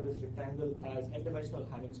square or this rectangle as n-dimensional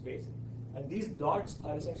Hamming space, and these dots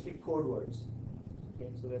are essentially code words.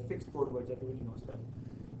 Okay, so they're fixed code words, everybody knows them.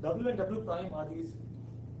 W and W prime are these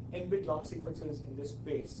n-bit long sequences in this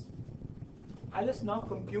space. Alice now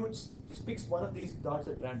computes, just picks one of these dots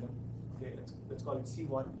at random, okay, let's call it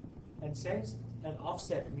C1, and sends an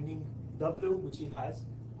offset, meaning W, which he has,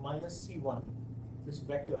 minus C1, this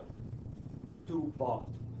vector, to Bob.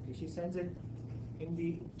 Okay, she sends it in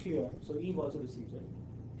the clear, so Eve also receives it.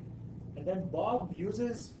 And then Bob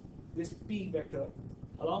uses this P vector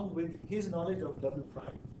along with his knowledge of W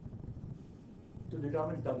prime to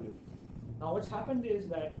determine W. Now what's happened is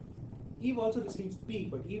that Eve also receives P,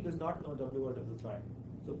 but Eve does not know W or W prime.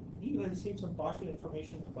 So Eve has received some partial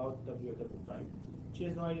information about W or W prime. She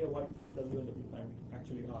has no idea what W and W prime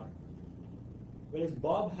actually are. Whereas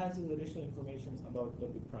Bob has his additional information about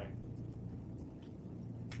W prime.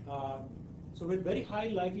 So with very high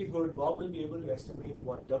likelihood, Bob will be able to estimate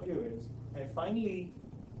what W is, and finally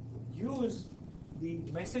use the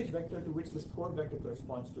message vector to which this code vector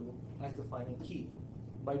corresponds to as the final key.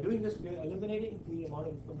 By doing this, we are eliminating the amount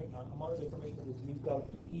of information that is leaked out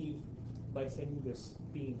to Eve by sending this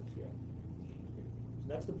P in here. Okay.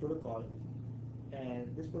 So that's the protocol,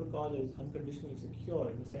 and this protocol is unconditionally secure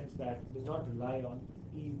in the sense that it does not rely on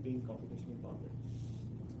Eve being computationally bounded.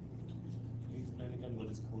 Can you explain again what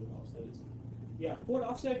this code offset is? Yeah, code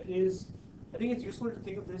offset is, I think it's useful to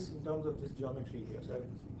think of this in terms of this geometry here. So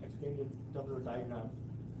I've explained it in terms of a diagram.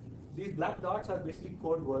 These black dots are basically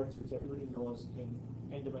code words which everybody knows in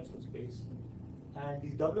n-dimensional space. And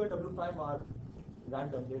these W and W prime are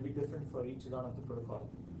random. They'll be different for each run of the protocol.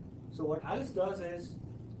 So what Alice does is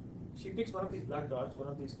she picks one of these black dots, one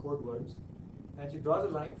of these code words, and she draws a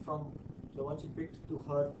line from the one she picked to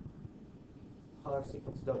her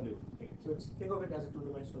sequence W. Okay. So think of it as a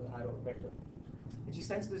two-dimensional arrow vector. And she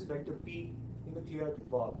sends this vector P in the clear to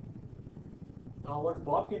Bob. Now what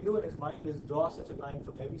Bob can do in his mind is draw such a line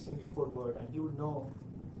from every single code word, and he would know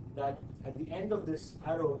that at the end of this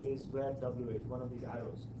arrow is where W is, one of these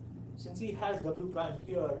arrows. Since he has W prime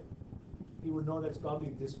here, he would know that's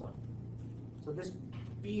probably this one. So this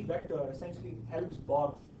P vector essentially helps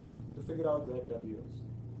Bob to figure out where W is.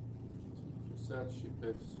 She said she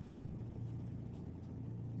picks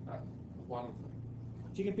one of them.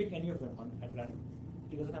 She can pick any of them at random.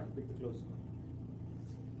 She doesn't have to pick the closest one.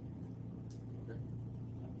 Okay.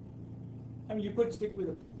 I mean, you could stick with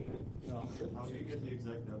a, How do you get the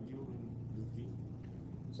exact W in the P?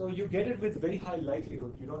 So you get it with very high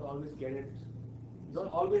likelihood. You don't always get it. You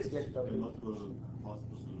don't always get There are W. multiple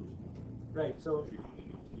possible solutions. Right. So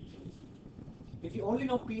if you only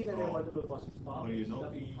know P, then there are multiple possible. Or you know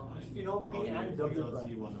P, If you know P or and you W just prime.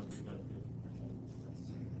 see one of the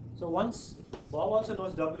So once Bob also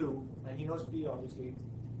knows W and he knows P, obviously,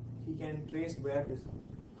 he can trace where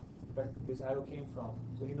this arrow came from.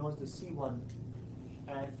 So he knows the C1.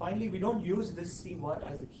 And finally, we don't use this C1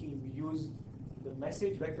 as the key. We use the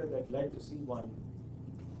message vector that led to C1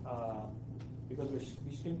 because we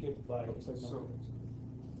shrink it by a certain number.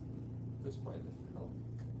 This might help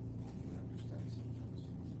understand sometimes.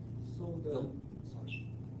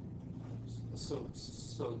 So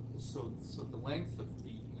the So the length of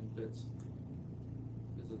P in bits,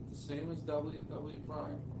 is it the same as W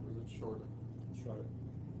prime, or is it shorter? Sure.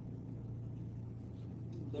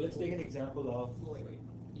 So let's take an example of Wait,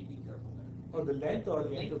 you be careful there. the length or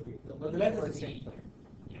the entropy. No, the length is the same.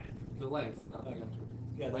 The length, not the Okay. entropy.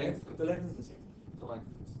 Yeah, the length is the same. The length.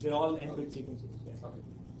 They're all n-bit sequences. Yeah. Okay.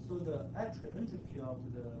 so the actual entropy of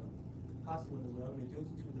the password will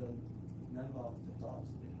reduce to the number of the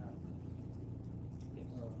dots they have.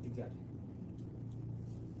 Exactly.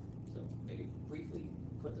 So maybe briefly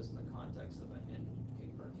put this in the context of an N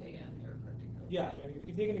or KN aircraft code. Yeah, and if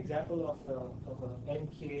you take an example of a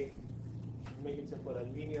NK, make it simple, a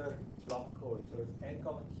linear block code. So if N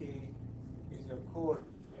comma K is your code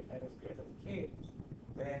and N is greater than K,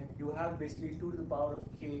 then you have basically 2 to the power of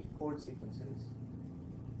K code sequences.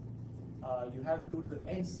 You have 2 to the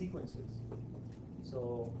N sequences.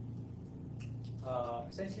 So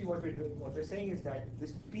essentially what we're saying is that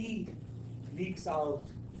this P leaks out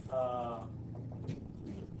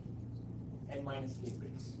N minus K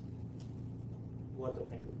bits worth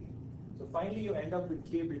of entropy. So finally you end up with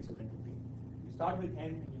K bits of entropy. You start with N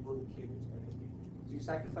and you go to K bits of entropy. So you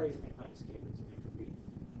sacrifice N minus K bits of entropy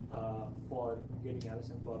for getting Alice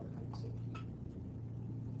and Bob to have the same key.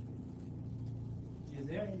 Is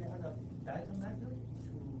there any other data method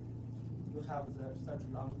to you have such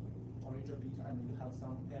long original bit and you have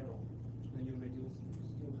some error, then you reduce, you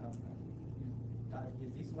still have that.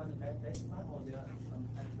 Is this one the best one, or there are some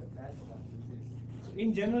actual bad one in this? So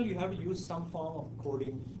in general, you have to use some form of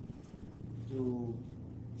coding to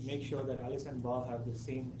make sure that Alice and Bob have the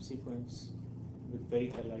same sequence with very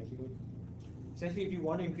high likelihood. Essentially, if you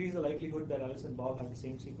want to increase the likelihood that Alice and Bob have the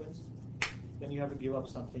same sequence, then you have to give up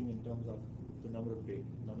something in terms of the number of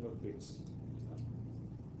bits.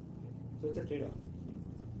 So it's a trade-off.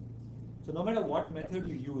 So no matter what method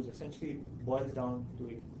you use, essentially it boils down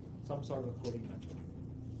to some sort of a coding method.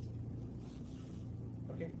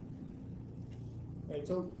 Okay. Right.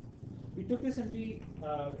 So we took this and we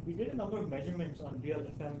did a number of measurements on real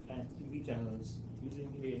FM and TV channels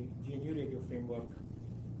using a GNU radio framework.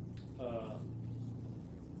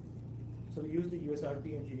 So we used the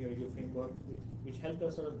USRP and GNU radio framework, which helped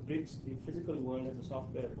us sort of bridge the physical world and the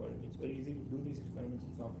software world. It's very easy to do these experiments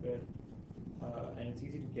in software, and it's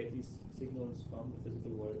easy to get these signals from the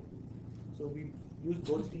physical world. So we used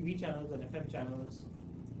both TV channels and FM channels,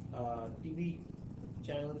 TV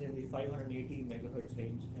channels in the 580 megahertz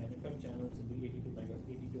range and FM channels in the 80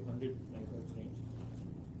 to 100 megahertz range.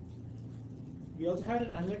 We also had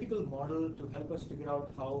an analytical model to help us figure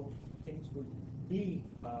out how things would be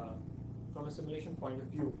from a simulation point of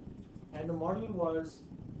view. And the model was,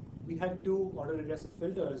 we had 2 order regressive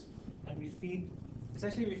filters, and we feed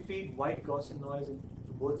white Gaussian noise into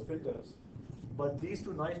both filters. But these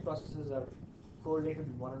 2 noise processes are correlated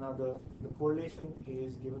with one another. The correlation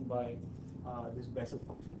is given by this Bessel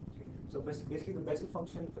function. So basically, the Bessel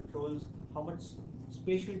function controls how much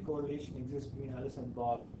spatial correlation exists between Alice and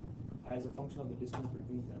Bob as a function of the distance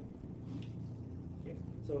between them. Okay.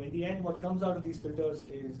 So in the end, what comes out of these filters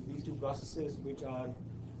is these 2 processes which are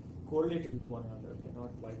correlated with one another. They're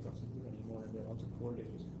not white processes anymore, and they're also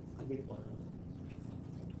correlated with one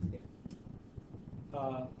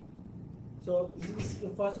another. So this is the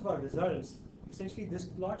first of our results. Essentially, this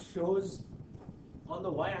plot shows on the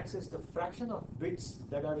y-axis the fraction of bits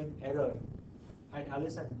that are in error at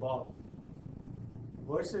Alice and Bob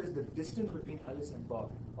versus the distance between Alice and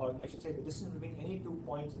Bob, or I should say the distance between any 2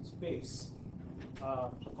 points in space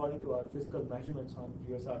according to our physical measurements on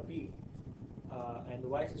USRP. And the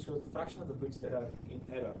y-axis shows the fraction of the bits that are in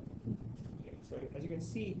error. Okay, so as you can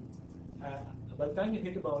see, by the time you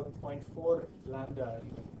hit about 0.4 lambda,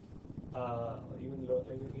 or even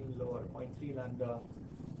lower, 0.3 lambda,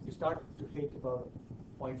 you start to hit about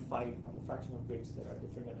 0.5, the fraction of bits that are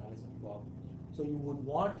different at Alice and Bob. So you would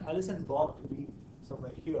want Alice and Bob to be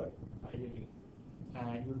somewhere here, ideally.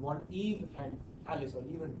 And you would want Eve and Alice, or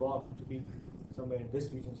Eve and Bob, to be somewhere in this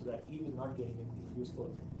region so that Eve is not getting anything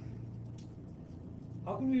useful.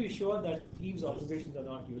 How can we be sure that Eve's observations are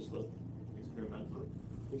not useful? Experimental.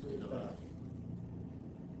 This is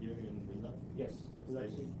Here in Villa. yes, it's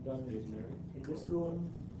actually done Stationary. in this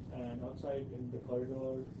room and outside in the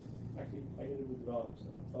corridor. Actually, I did it with Rob, so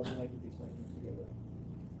probably I can these things together.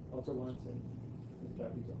 Also once in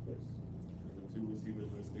Travis office. The two receivers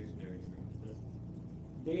were stationary.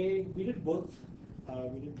 We did both.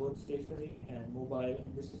 We did both stationary and mobile.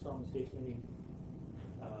 This is from stationary.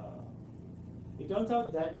 It turns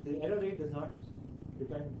out that the error rate does not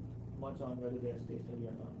depend much on whether they are stationary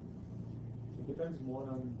or not. It depends more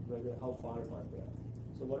on whether how far apart they are.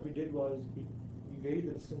 So what we did was we varied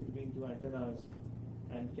the distance between two antennas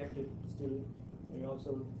and kept it still. We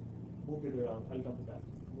also moved it around. I'll come to that.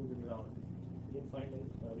 Moved it around. We didn't find a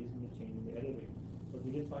reasonable change in the error rate, but we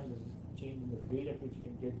did find a change in the rate at which you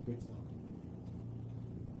can get bits out.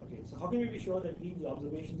 Okay, so how can we be sure that Eve's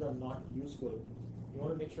observations are not useful? We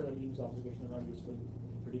want to make sure that Eve's observations are not useful in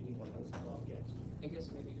predicting what else Bob gets. I guess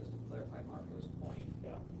maybe just to clarify Marco's point,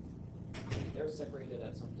 Yeah. they're separated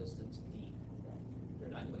at some distance d.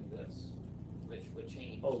 They're not doing this, which would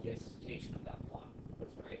change Oh, the yes. interpretation of that plot.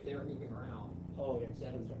 Right? If they were moving around, Oh, yes.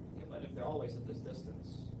 then, That's right. yeah, but if they're always at this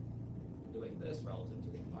distance, doing this relative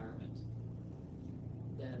to the environment,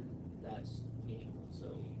 then that's meaningful. So,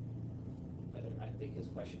 but I think his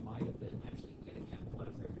question might have been actually getting at what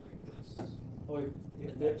if they're doing this. Oh,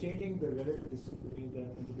 if they're changing the relative distance between them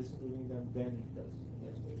and the distance between them, then it does.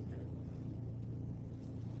 That's very important.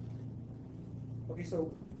 Okay,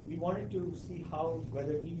 so we wanted to see how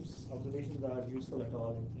whether Eve's observations are useful at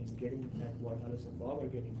all in getting at what Alice and Bob are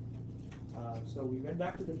getting. So we went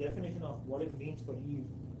back to the definition of what it means for Eve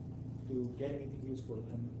to get anything useful,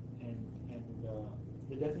 and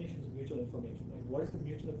the definition is mutual information. Right? What is the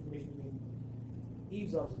mutual information between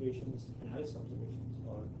Eve's observations and Alice's observations,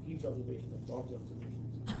 or Eve's observation and Bob's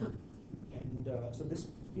observations? And so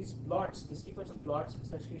these plots, this sequence of plots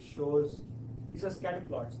essentially shows, these are scatter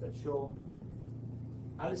plots that show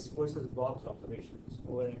Alice versus Bob's observations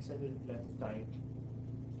over an extended length of time,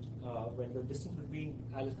 when the distance between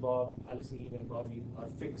Alice Eve, and Bob Eve are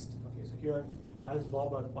fixed. Okay, so here Alice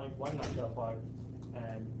Bob are 0.1 lambda apart,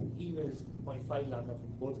 and Eve is 0.5 lambda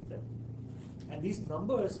from both of them. And these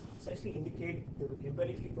numbers essentially indicate the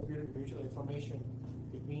empirically computed mutual information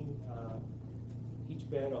between each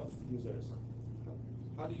pair of users.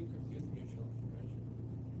 How do you compute mutual information?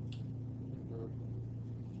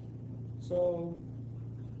 So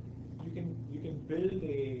you can build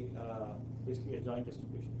a basically a joint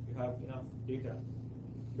distribution. If you have enough data,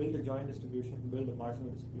 build a joint distribution, build a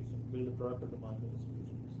marginal distribution, build a product of the marginal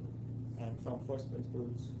distributions, and from first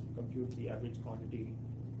principles compute the average quantity,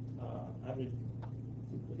 average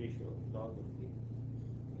ratio log of the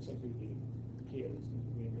essentially the clear distance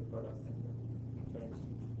between the product and the joint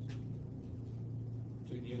distributions.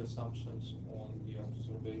 Do you need assumptions on the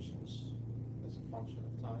observations as a function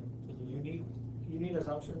of time? You need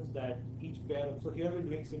assumptions that each pair of, so here we're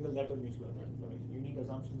doing single letter mutual information. You need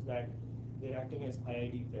assumptions that they're acting as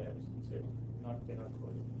IID pairs instead of they're not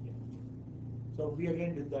correlated. Yeah. So we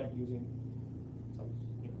again did that using some,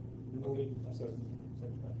 removing a certain set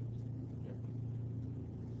of values. Yeah.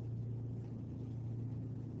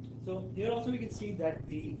 So here also we can see that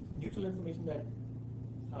the mutual information that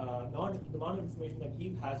the amount of information that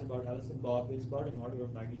Eve has about Alice and Bob is about an order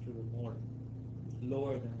of magnitude or more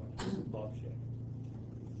lower than what Alice and Bob share.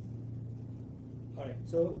 Alright,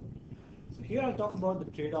 so here I'll talk about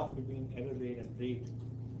the trade-off between error rate and rate.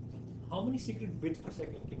 How many secret bits per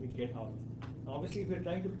second can we get out? Now, obviously, if we're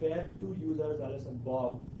trying to pair two users, Alice and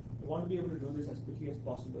Bob, we want to be able to do this as quickly as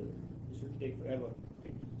possible. This shouldn't take forever.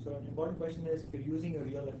 So an important question is, if you're using a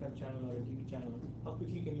real FM channel or a TV channel, how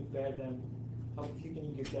quickly can you pair them? How quickly can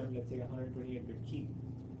you give them, let's say, a 128-bit key?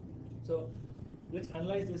 So let's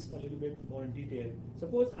analyze this a little bit more in detail.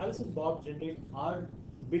 Suppose Alice and Bob generate R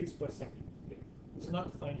bits per second. It's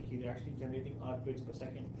not the final key, they're actually generating R bits per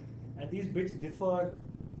second. And these bits differ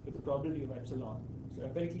with the probability of epsilon. So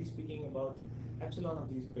empirically speaking, about epsilon of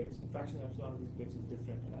these bits, the fraction of epsilon of these bits is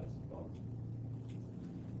different in Alice and Bob.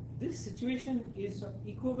 This situation is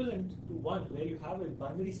equivalent to one where you have a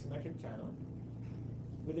binary symmetric channel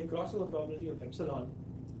with a crossover probability of epsilon,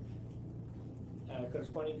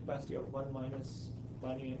 corresponding capacity of 1 minus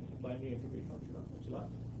binary entropy function of epsilon.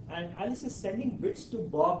 And Alice is sending bits to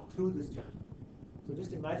Bob through this channel. So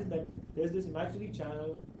just imagine that there's this imaginary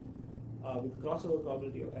channel with crossover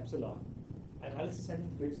probability of epsilon, and Alice is sending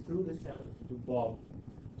bits through this channel to Bob.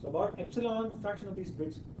 So about epsilon fraction of these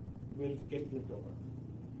bits will get flipped over.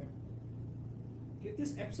 Okay. If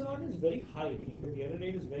this epsilon is very high, if the error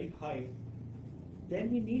rate is very high, then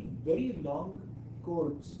we need very long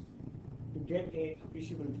codes to get a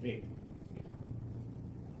appreciable rate.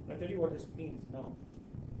 I'll tell you what this means now.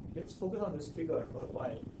 Let's focus on this figure for a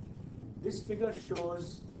while. This figure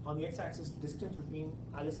shows on the x-axis distance between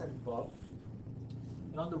Alice and Bob,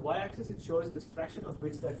 and on the y-axis it shows this fraction of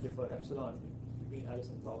bits that differ, epsilon, between Alice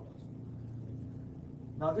and Bob.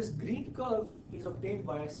 Now this green curve is obtained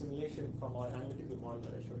by a simulation from our analytical model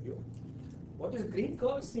that I showed you. What this green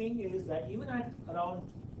curve is saying is that even at around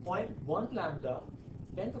 0.1 lambda,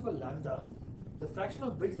 tenth of a lambda, the fraction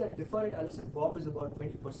of bits that differ at Alice and Bob is about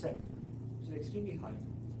 20%, which is extremely high.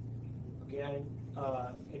 Okay, and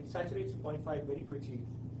it saturates 0.5 very quickly.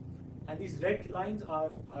 And these red lines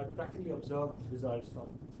are practically observed results from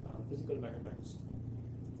physical mathematics.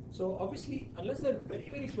 So obviously, unless they're very,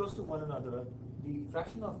 very close to one another, the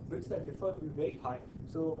fraction of bits that differ will be very high.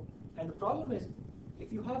 So, and the problem is,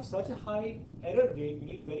 if you have such a high error rate, you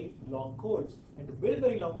need very long codes. And to build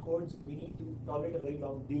very long codes, we need to tolerate a very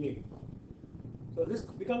long delay. So this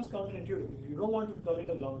becomes counterintuitive. You don't want to tolerate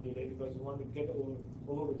a long delay because you want to get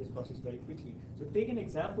over with this process very quickly. So take an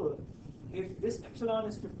example. If this epsilon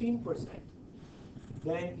is 15%,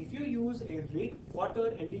 then if you use a rate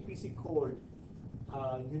quarter LDPC code,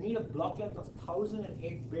 you need a block length of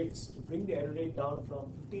 1008 bits to bring the error rate down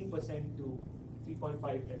from 15% to 3.5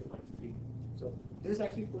 10 to 3. So this is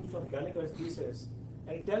actually pulled from Gallagher's thesis,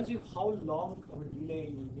 and it tells you how long of a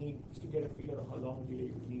delay you need just to get a figure of how long a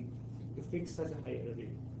delay you need to fix such a high error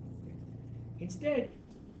rate. Okay. Instead,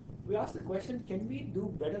 we ask the question, can we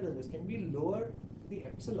do better than this? Can we lower the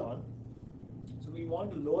epsilon? So we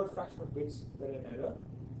want a lower fraction of bits that are in error,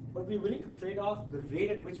 but we're willing to trade off the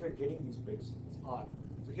rate at which we're getting these bits. It's R.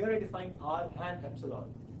 So here I define R and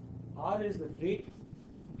epsilon. R is the rate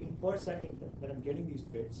in per second that I'm getting these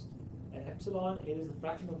bits, and epsilon is the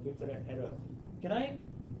fraction of bits that are in error. Can I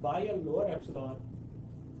buy a lower epsilon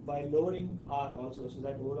by lowering R also, so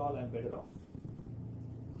that overall I'm better off?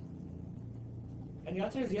 And the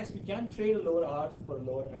answer is yes, we can trade a lower R for a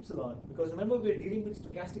lower epsilon, because remember we're dealing with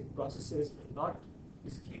stochastic processes, not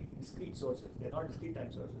discrete sources. They're not discrete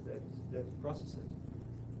time sources, they're processes.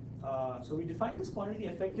 So we define this quantity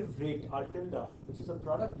effective rate, R tilde, which is a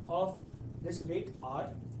product of this rate R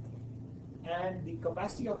and the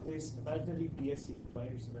capacity of this imaginary DSC,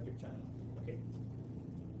 binary symmetric channel. Okay.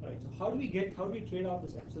 Alright, so how do we trade off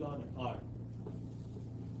this epsilon and R?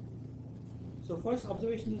 So first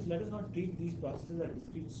observation is, let us not treat these processes as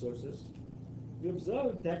discrete sources. We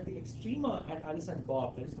observe that the extrema at Alice and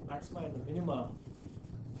Bob, that is the maxima and the minima,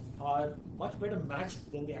 are much better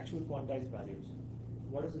matched than the actual quantized values.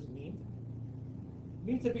 What does this mean? It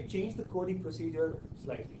means that we change the coding procedure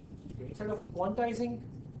slightly. Okay. Instead of quantizing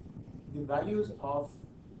the values of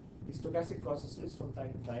the stochastic processes from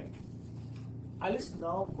time to time, Alice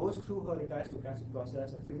now goes through her entire stochastic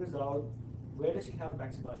process and figures out where does she have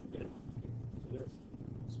maxima and minima. So there's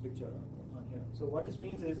this picture on here. So what this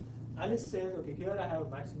means is, Alice says, okay, here I have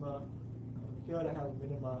maxima, here I have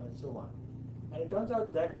minima, and so on. And it turns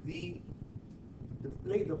out that the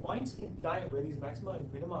points in time where these maxima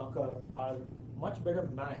and minima occur are much better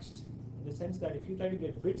matched, in the sense that if you try to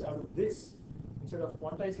get bits out of this instead of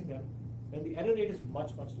quantizing them, then the error rate is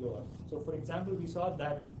much, much lower. So for example, we saw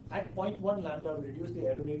that at 0.1 lambda, we reduced the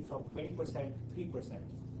error rate from 20% to 3%.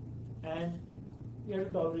 And we have to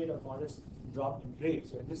tolerate a modest drop in rate.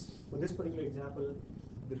 So for this particular example,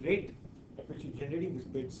 the rate at which you're generating these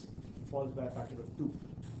bits falls by a factor of 2.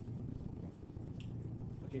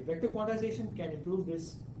 Okay, vector quantization can improve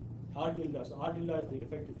this R tilde. So R tilde is the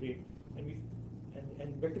effective rate,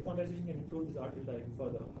 and vector quantization can improve this R tilde even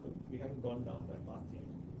further. We haven't gone down that path yet.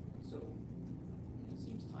 So it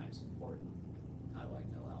seems time's important. How do I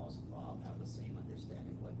know Alice and Bob have the same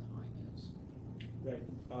understanding of what time is? Right.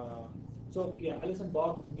 So yeah, Alice and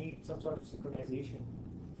Bob need some sort of synchronization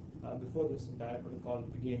before this entire protocol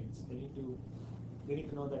begins. They need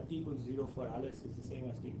to know that t equals 0 for Alice is the same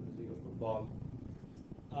as t equals 0 for Bob.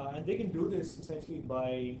 And they can do this essentially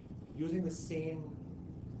by using the same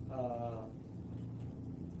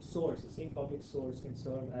source. The same public source can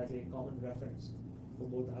serve as a common reference for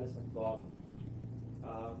both Alice and Bob.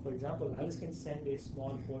 For example, Alice can send a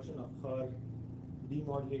small portion of her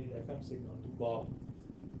demodulated FM signal to Bob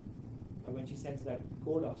when she sends that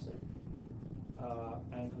code offset.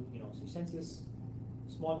 And she sends this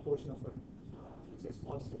small portion of her, let's say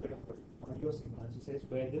small snippet of her audio signal, and she says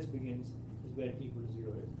where this begins is where t equals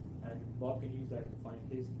 0 is, and Bob can use that to find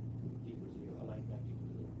his t equals 0, align that t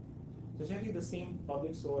equals 0. So essentially the same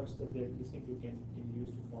public source that they're listening to can use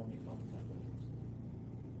to form a common network.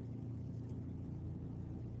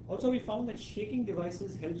 Also, we found that shaking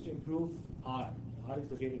devices helps to improve R. R is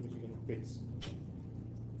the rate at which you get bits.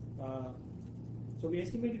 So we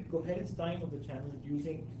estimated coherence time of the channel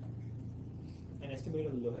using an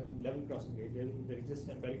estimated level crossing rate. There exists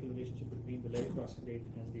an empirical relationship between the level crossing rate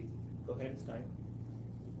and the coherence time.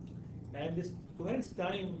 And this coherence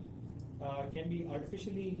time can be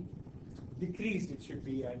artificially decreased, it should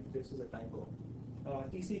be, and this is a typo.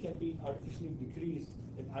 TC can be artificially decreased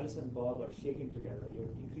if Alice and Bob are shaken together.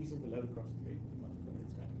 You're increasing the level crossing rate in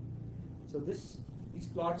coherence time. So these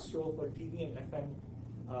plots show for TV and FM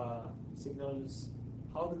signals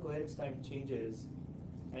how the coherence time changes,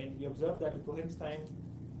 and you observe that the coherence time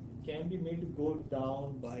can be made to go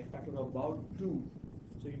down by a factor of about 2.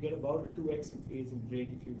 So you get about a 2x increase in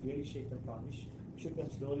rate if you really shake them fast. You shake them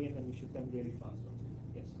slowly and then you shake them really fast.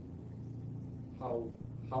 Yes.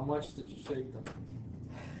 How much did you shake them?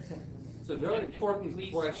 It's a very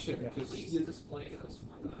important question. Because Please display this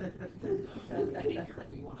for the behavior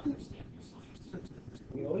if we want to understand your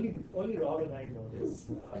science. Only Rob and I know this.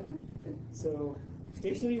 So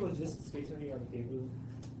stationary was just stationary on the table.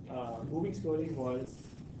 Moving slowly was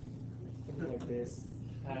something like this,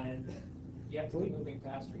 and You have to be moving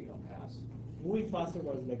faster, you don't pass. moving faster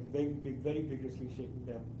was like very vigorously shaking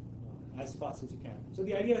them as fast as you can. So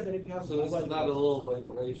the idea is that if you have so this is not a little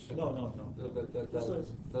vibration. No.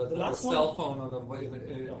 The last cell one- phone on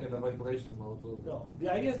in a vibration mode. No,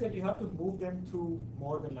 the idea is that you have to move them through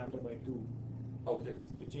more than lambda by 2 Okay.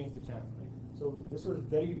 to change the channel. Right? So this was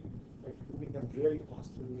very like moving them really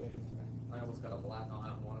fast through the I almost got a black eye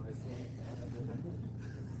on one of his things.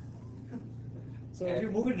 So if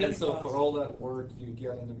you move it really And so fast, for all that work, you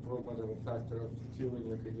get an improvement of a factor of 2 in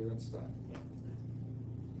your coherence time.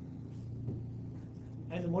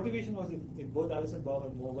 and the motivation was if both Alice and Bob are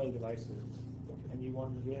mobile devices, and you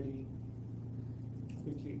want to really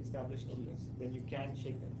quickly establish keys, then you can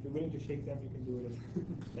shake them. If you're willing to shake them, you can do it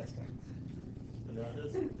in less time. And there are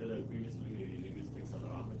others that are previously used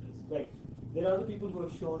accelerometers. Right. There are other people who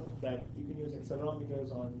have shown that you can use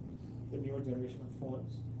accelerometers on the newer generation of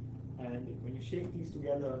phones, and when you shake these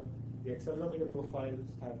together, the accelerometer profiles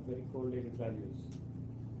have very correlated values.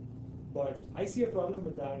 But I see a problem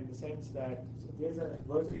with that in the sense that if there's an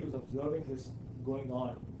adversary who's observing this going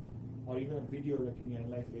on, or even a video that can be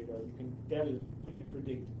analyzed later, you can tell, you can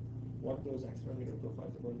predict what those accelerometer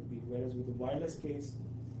profiles are going to be. Whereas with the wireless case,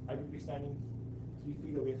 I would be standing 3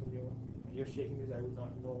 feet away from you, and you're shaking this, I would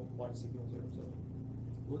not know what signals you're observing.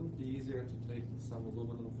 Wouldn't it be easier to take some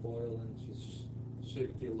aluminum foil and just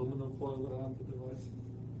shake the aluminum foil around the device?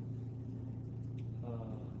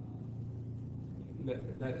 Never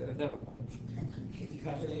mind.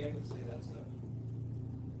 Actually, I would say that's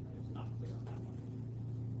not clear on that one.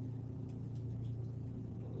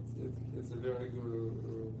 It's a very good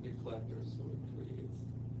reflector, so it creates.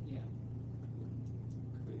 Yeah.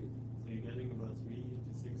 So you're getting about 3 to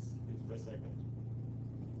 6 bits per second.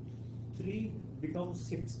 3 becomes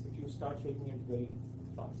 6 if you start shaking it very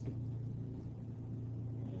fast. And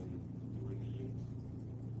you would need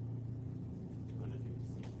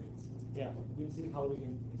 256 bits. Yeah, we'll see how we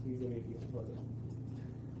can increase the radius further.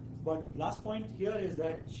 But last point here is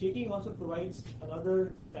that shaking also provides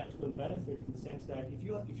another tangible benefit in the sense that if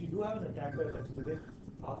you do have an attacker that's within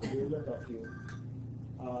half the wavelength of you,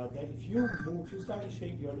 then if you start to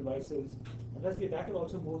shake your devices, unless the attacker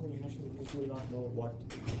also moves in unison with you, you will not know what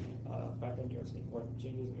pattern you're seeing, what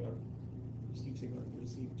changes in your receive signal,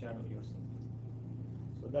 receive channel you're seeing.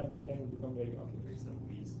 So that then will become very obvious. Make some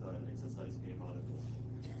V-style exercise game out of it.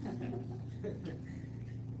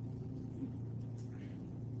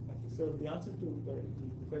 So the answer to the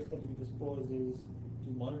question that we just posed is to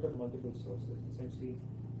monitor multiple sources, essentially.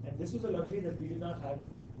 And this was a luxury that we did not have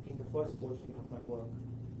in the first portion of my work.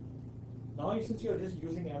 Now, since you're just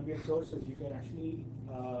using ambient sources, you can actually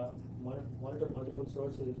monitor multiple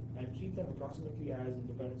sources and treat them approximately as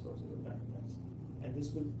independent sources of randomness. And this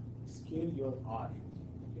will scale your R.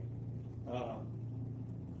 Okay.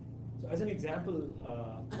 So as an example,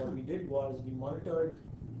 what we did was we monitored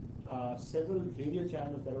several radio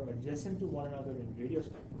channels that were adjacent to one another in radio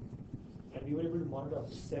spectrum, and we were able to monitor up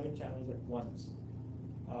to 7 channels at once.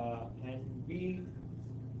 And we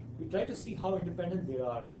tried to see how independent they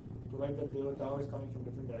are, provided that there were towers coming from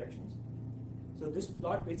different directions. So this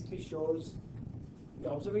plot basically shows the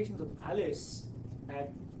observations of Alice at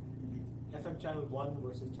FM channel 1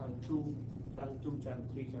 versus channel 2, channel 2, channel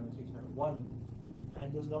 3, channel 3, channel 1.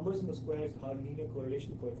 And those numbers in the squares are linear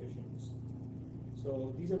correlation coefficients.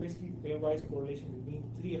 So these are basically pairwise correlation between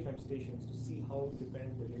 3 FM stations to see how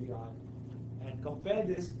dependent they really are. And compare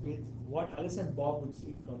this with what Alice and Bob would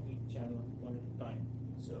see from each channel one at a time.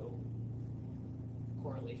 So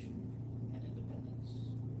Correlation and independence,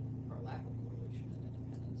 or lack of correlation and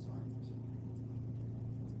independence, aren't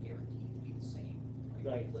you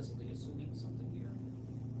Right. implicitly assuming something here?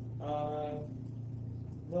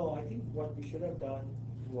 No, I think what we should have done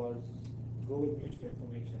was go with mutual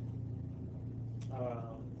information.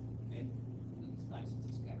 And it's nice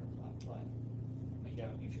it's a scatter plot, but I mean, Yeah.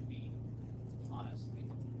 you should be honest. I mean,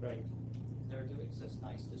 Right. there do exist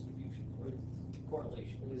nice distribution for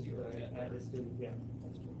correlation It with is zero right, jet. and it's still, yeah,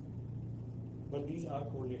 that's true. But these are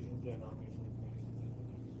correlations, they are not mutual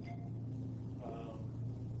information.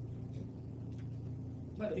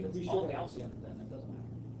 But I think if we it's all should- Gaussian, then it doesn't matter.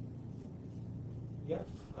 Yeah.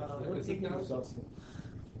 I don't Is it think it's Gaussian? Gaussian.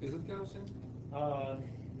 Is it Gaussian?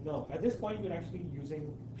 No, at this point we're actually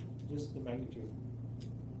using just the magnitude.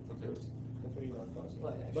 Okay. It's definitely not Gaussian.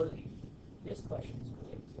 But actually, this question is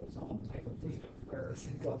related to its own type of data, where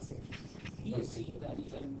Gaussian. he is seeing that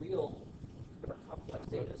even real or complex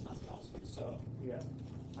data is not Gaussian. So Yeah,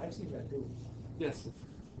 I've seen that too. Yes.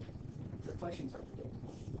 the questions are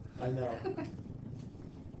predictable. I know.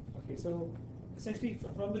 Okay, so essentially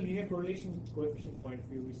from the linear correlation coefficient point of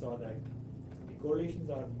view, we saw that the correlations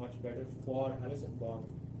are much better for Alice and Bob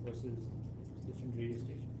versus different radio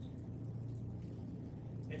stations.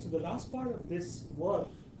 And so the last part of this work,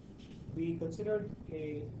 we considered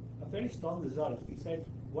a fairly strong result. We said,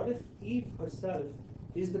 what if Eve herself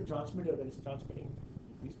is the transmitter that is transmitting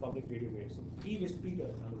these public radio waves? So Eve is Peter,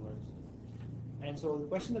 in other words. And so the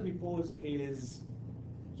question that we pose is,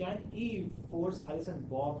 can Eve force Alice and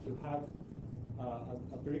Bob to have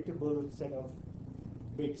a predictable set of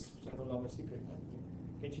bits, which are no longer secret?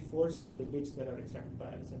 Can she force the bits that are extracted by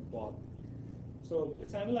Alice and Bob? So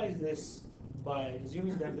let's analyze this by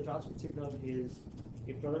assuming that the transmit signal is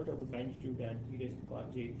a product of the magnitude and e raised to power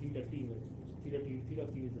j theta t, where theta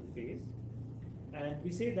t is the phase. And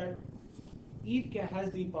we say that Eve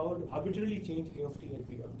has the power to arbitrarily change a of t and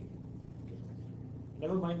p of t. Okay.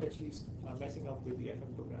 Never mind that she's messing up with the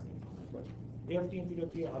FM programming, but a of t and p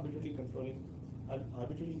of t are arbitrarily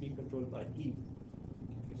being controlled by Eve.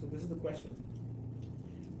 Okay, so this is the question.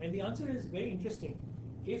 And the answer is very interesting.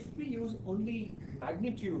 If we use only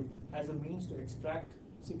magnitude as a means to extract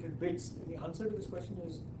secret bits, then the answer to this question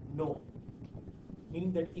is no.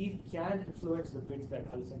 Meaning that Eve can influence the bits that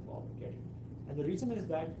Alice and Bob are getting. And the reason is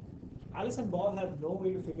that Alice and Bob have no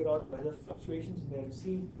way to figure out whether fluctuations in their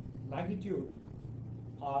received magnitude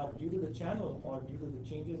are due to the channel or due to the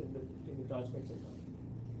changes in the transmit signal.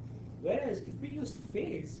 Whereas if we use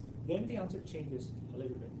phase, then the answer changes a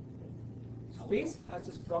little bit. Phase has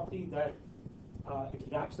this property that it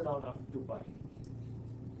wraps around after 2 pi.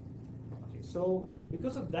 Okay, so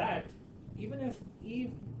because of that, even if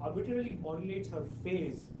Eve arbitrarily modulates her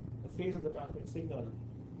phase, the phase of the transmit signal,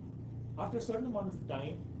 after a certain amount of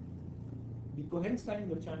time, the coherence time in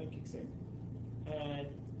the channel kicks in, and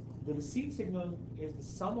the received signal is the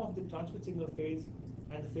sum of the transmit signal phase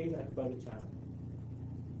and the phase added by the channel.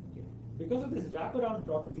 Okay. Because of this wraparound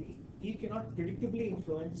property, Eve cannot predictably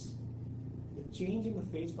influence the change in the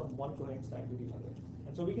phase from one coherence time to the other.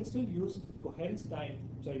 And so we can still use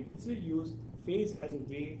phase as a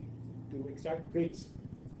way to extract bits.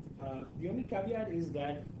 The only caveat is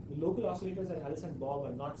that the local oscillators at Alice and Bob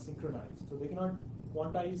are not synchronized, so they cannot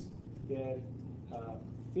quantize their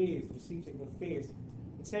phase, received signal phase.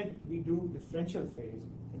 Instead, we do differential phase,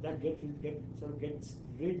 and that gets rid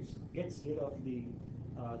of the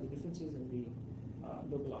differences in the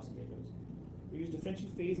local oscillators. We use differential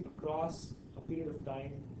phase across a period of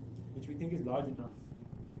time which we think is large enough,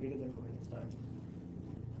 greater than coherence time.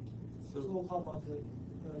 So how about the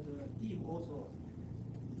Eve also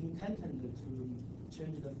intended to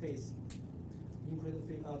change the phase, increase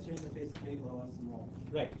the phase, change the phase big or small?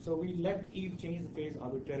 Right. So we let Eve change the phase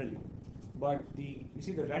arbitrarily, but you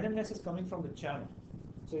see the randomness is coming from the channel.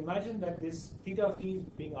 So imagine that this theta of t is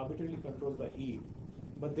being arbitrarily controlled by Eve,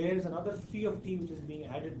 but there is another phi of t which is being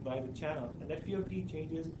added by the channel, and that phi of t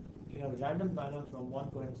changes in a random manner from one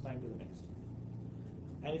coherence time to the next.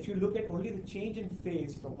 And if you look at only the change in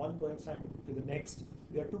phase from one coherence time to the next,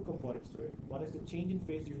 there are two components to it. One is the change in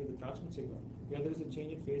phase due to the transmit signal. The other is the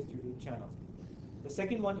change in phase due to the channel. The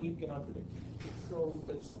second one Eve cannot predict. So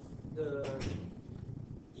the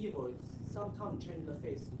evil sometimes change the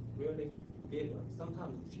phase really bigger,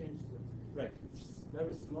 sometimes change Right.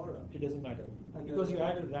 very smaller. It doesn't matter. And Because you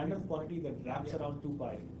add a random quantity that wraps around 2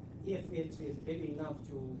 pi. If it is big enough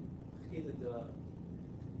to hit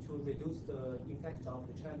to reduce the effect of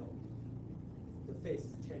the channel, the phase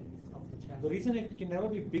change of the channel. The reason it can never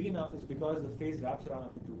be big enough is because the phase wraps around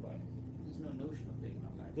after 2 pi. There's no notion of big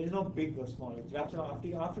enough. There is no big or small. It wraps around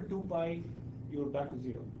after 2 pi, you're back to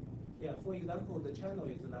 0. Yeah, for example, the channel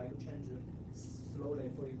is like change slowly.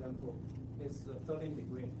 For example, is 13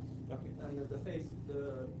 degree. Okay. And the phase,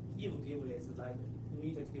 the Eve give is like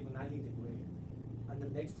immediate give 90 degree, and the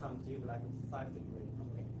next time give like 5 degree.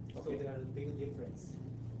 Okay. So Okay. there's a big difference.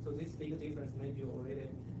 So this big difference maybe already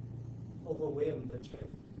overwhelm the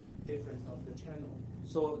difference of the channel.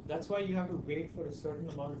 So that's why you have to wait for a certain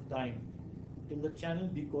amount of time till the channel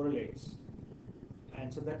decorrelates.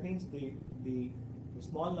 And so that means the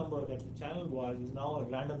small number that the channel was is now a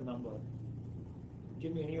random number. It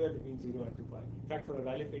can be anywhere between 0 and 2 pi. In fact, for a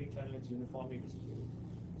Rayleigh fading channel, it's uniformly distributed.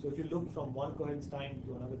 So if you look from one coherence time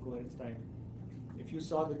to another coherence time, if you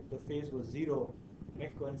saw that the phase was 0,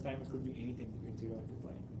 next coherence time it could be anything between 0 and 2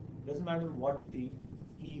 pi. It doesn't matter what the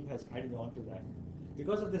Eve has added on to that.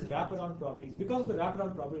 Because of this wraparound properties, because of the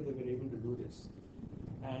wraparound properties that we're able to do this.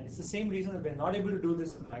 And it's the same reason that we're not able to do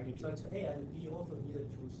this in magnitude. But A and B also needed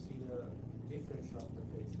to see the difference of the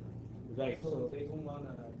phase. Right. So they don't want to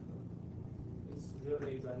like, it's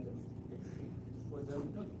really random for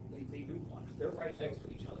them. No, they do want. They're right next to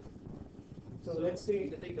each other. So let's say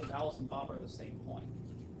you think of Alice and Bob are the same point.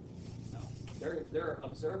 No, they're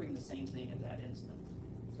observing the same thing at that instant.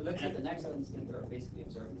 So let's And at say the next instant, they're basically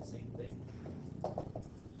observing the same thing.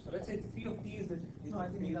 So let's say phi of t is the No, I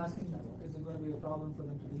think he's asking that. Is it going to be a problem for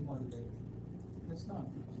them to demodulate? It's not.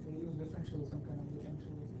 They use differential, some kind of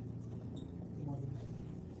differential demodulation.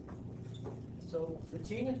 So the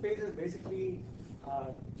change in phase is basically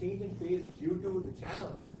change in phase due to the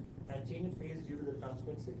channel and change in phase due to the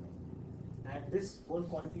transmit signal. And this whole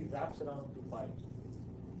quantity wraps around to pi.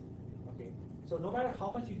 Okay. So no matter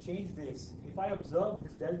how much you change this, if I observe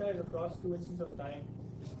this delta is across 2 instants of time,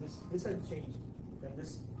 this has changed, then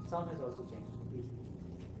this sum has also changed completely.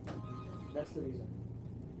 That's the reason.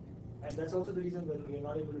 And that's also the reason that we are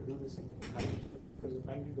not able to do this in magnitude, because the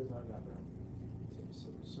magnitude does not wrap around.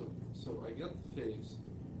 So I get the phase.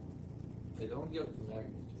 I don't get the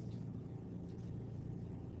magnitude.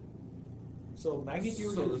 So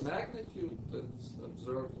magnitude So is the magnitude that's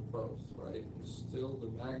observed in both, right, is still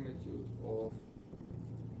the magnitude of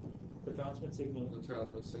the transmit signal. the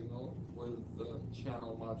transmit signal with the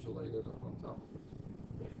channel modulated up on top of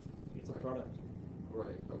it. It's a product.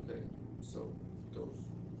 Right, okay. So it goes,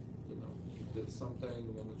 you know, you did something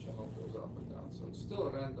and then the channel goes up and down. So it's still a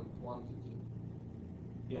random quantity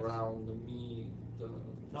Yes. around the me, the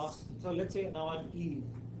Now, so let's say now I'm Eve,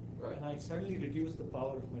 right. and I suddenly reduce the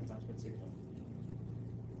power of my transmit signal.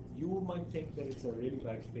 You might think that it's a really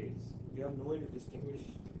bad phase. You have no way to distinguish.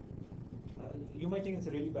 You might think it's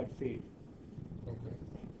a really bad fade. Okay.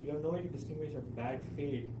 You have no way to distinguish a bad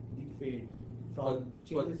fade, deep fade, from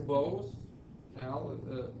changes But in both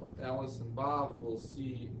Alice and Bob will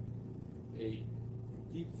see a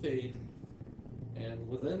deep fade, and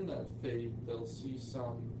within that fade, they'll see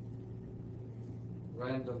some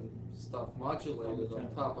random stuff modulated on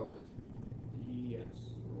top of it.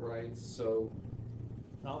 Yes. Right, so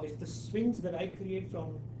Now, if the swings that I create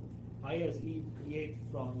from I as E create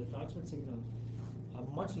from the transmit signal are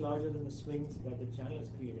much larger than the swings that the channel is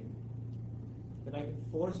creating, then I can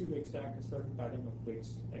force you to extract a certain pattern of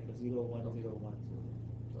bits, like a 0, 1, 0, 1.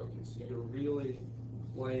 okay, so you're really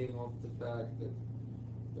playing off the fact that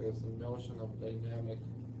there's a notion of dynamic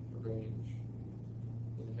range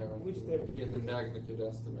inherent Which there in the magnitude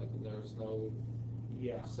estimate, and there's no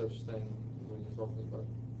Yeah. such thing when you're talking about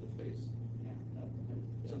the phase. Yeah.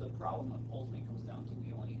 So the problem ultimately comes down to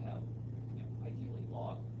we only have, ideally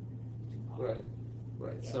log 2 pi. Right,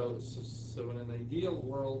 right. Yeah. So in an ideal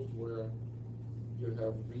world where you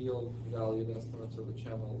have real valued estimates of the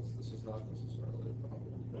channels, this is not necessarily a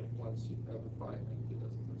problem. Right. Once you have a finite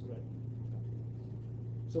estimate. That's right.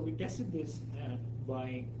 So we tested this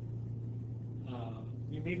by,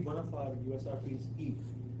 we made one of our USRPs Eve,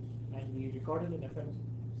 and we recorded an FM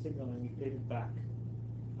signal and we played it back,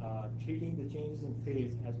 treating the changes in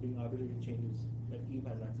phase as being arbitrary changes that Eve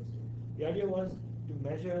has access to. The idea was to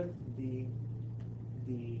measure the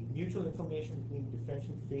mutual information between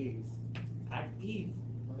differential phase at Eve.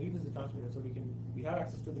 Now Eve is the transmitter, so we have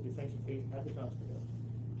access to the differential phase at the transmitter,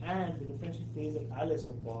 and the differential phase at Alice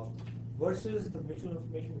and Bob versus the mutual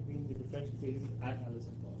information between the differential phases at Alice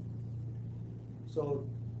and Bob. So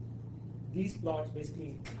these plots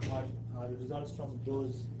basically are the results from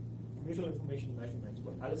those mutual information measurements.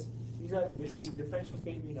 But Alice, these are basically differential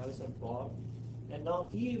phase between Alice and Bob. And now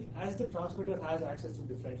Eve, as the transmitter, has access to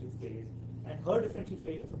differential phase, and her differential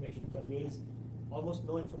phase information conveys almost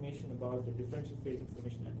no information about the differential phase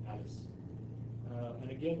information at Alice.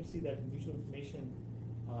 And again, you see that mutual information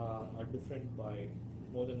are different by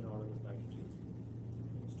more than an order of magnitude.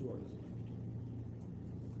 It's 2 orders of magnitude.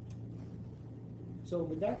 So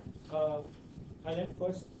with that, I'll end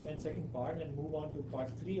first and second part and move on to part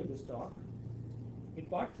 3 of this talk. In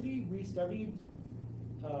part 3, we studied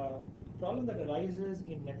a problem that arises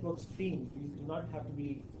in network streams. These do not have to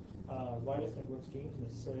be wireless network streams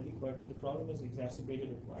necessarily, but the problem is exacerbated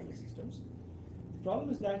in wireless systems. The problem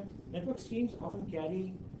is that network streams often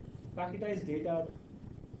carry packetized data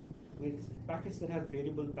with packets that have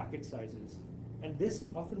variable packet sizes, and this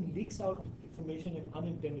often leaks out information in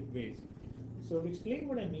unintended ways. So to explain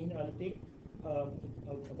what I mean, I'll take a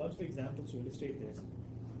bunch of examples to illustrate this.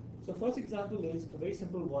 So first example is a very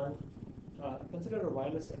simple one. Consider a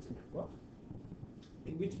wireless sensor network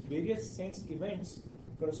in which various sensed events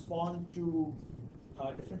correspond to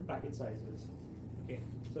different packet sizes. Okay,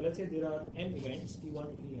 so let's say there are m events,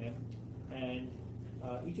 T1 to Em, and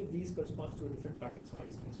each of these corresponds to a different packet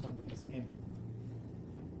size, S1 to Sm.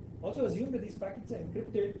 Also assume that these packets are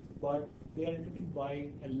encrypted, but they are encrypted by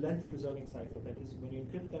a length-preserving cipher. That is, when you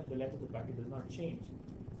encrypt them, the length of the packet does not change.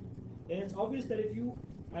 Then it's obvious that if you,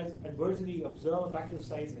 as adversary, observe a packet of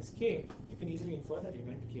size Sk, you can easily infer that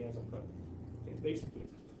event K has occurred. Okay, very simple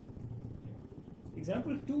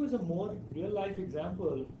example. Example 2 is a more real-life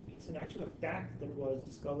example. It's an actual attack that was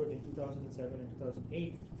discovered in 2007 and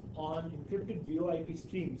 2008 on encrypted VoIP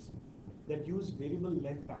streams that use variable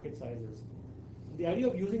length packet sizes. The idea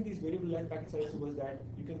of using these variable length packet sizes was that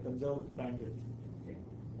you can conserve bandwidth, okay,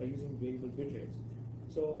 by using variable bit rates.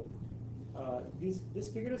 So this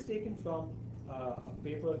figure is taken from a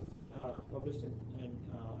paper published in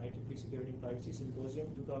IEEE Security and Privacy Symposium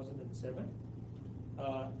 2007.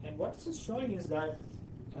 And what this is showing is that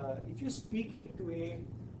if you speak to a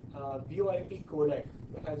VoIP codec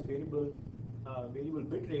that has variable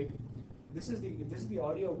bit rate, this is the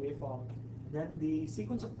audio waveform. Then the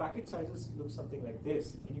sequence of packet sizes looks something like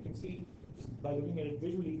this, and you can see by looking at it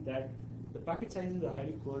visually that the packet sizes are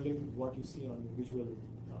highly correlated with what you see on the visual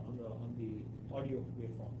on the audio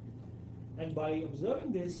waveform. And by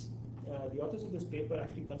observing this, the authors of this paper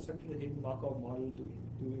actually constructed a hidden Markov model to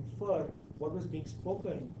infer what was being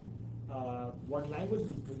spoken, what language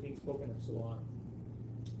was being spoken, and so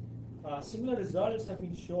on. Similar results have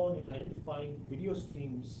been shown in identifying video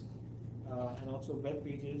streams and also web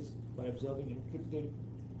pages by observing encrypted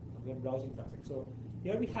web browsing traffic. So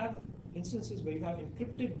here we have instances where you have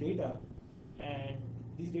encrypted data, and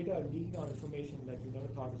these data are leaking out information that you never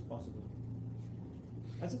thought was possible.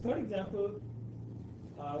 As a third example,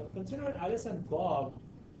 consider Alice and Bob,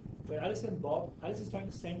 where Alice is trying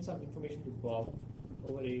to send some information to Bob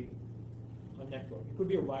over a network. It could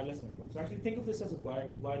be a wireless network. So actually think of this as a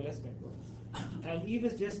wireless network. And Eve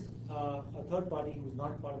is just a third party who is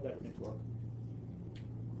not part of that network.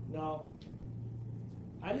 Now,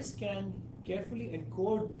 Alice can carefully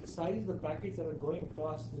encode the size of the packets that are going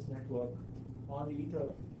across this network on the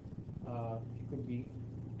ether, it could be.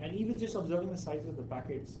 And Eve is just observing the size of the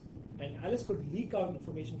packets. And Alice could leak out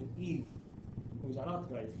information to Eve, who is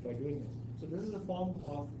unauthorized, by doing this. So this is a form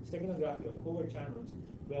of steganography of covert channels,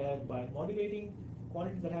 where by modulating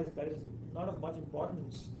quantity that is not of much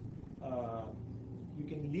importance, you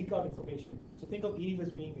can leak out information. So think of Eve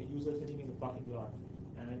as being a user sitting in the parking lot,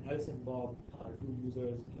 and Alice and Bob are two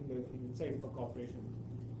users inside of a corporation.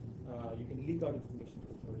 You can leak out information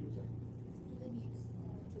to a user. Do they need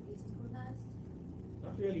to be synchronized?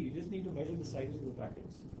 Not really. You just need to measure the sizes of the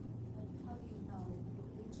packets. And how do you know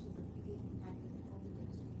which is the beginning packet or the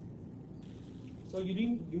next? So you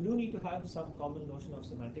do need to have some common notion of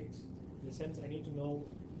semantics. In the sense, I need to know.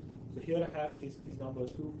 So here I have these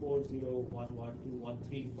numbers 2, 4, 0, 1, 1, 2, 1,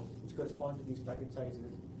 3, which correspond to these packet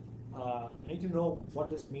sizes. I need to know what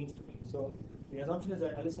this means to me. So the assumption is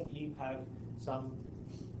that Alice and Eve have some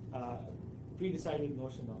pre-decided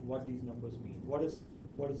notion of what these numbers mean. What is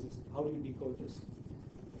this? How do you decode this?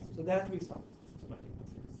 So there has to be some semantic.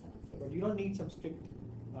 But you don't need some strict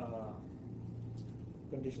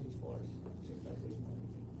conditions for synchronization.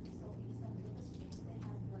 So in some data streams, they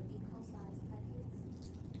have the equal size packets.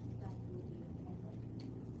 That will be a problem.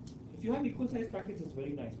 If you have equal size packets, it's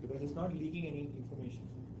very nice because it's not leaking any information.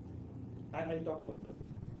 I'll talk about that.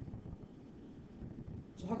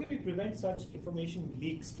 So how can we prevent such information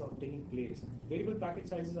leaks from taking place? Variable packet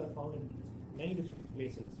sizes are found in many different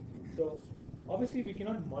places. So obviously we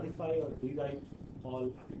cannot modify or rewrite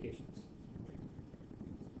all applications.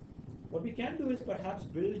 What we can do is perhaps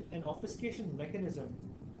build an obfuscation mechanism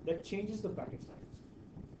that changes the packet size.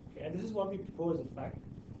 Okay, and this is what we propose, in fact.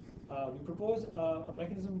 We propose a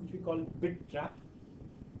mechanism which we call bit trap.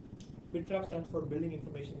 Bit trap stands for building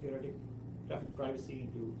information-theoretic traffic privacy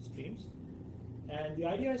into streams. And the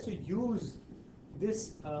idea is to use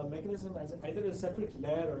this mechanism as either a separate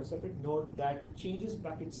layer or a separate node that changes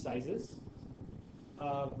packet sizes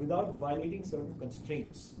without violating certain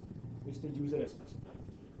constraints which the user has specified.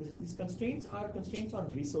 these constraints are constraints on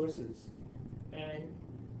resources, and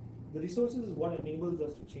the resources is what enables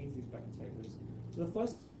us to change these packet sizes. So the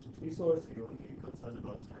first resource. You're only concerned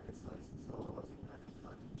about packet sizes, so what's the packet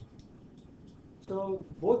size? So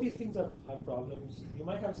both these things are problems. You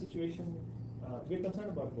might have a situation. We're concerned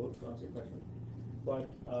about both, to answer your question, but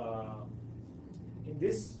in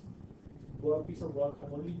this piece of work,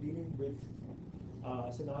 I'm only dealing with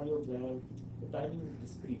a scenario where the timing is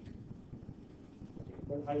discrete.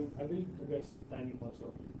 But I will address timing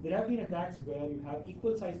also. There have been attacks where you have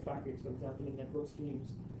equal sized packets, for example, in network schemes.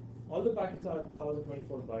 All the packets are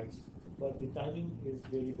 1024 bytes, but the timing is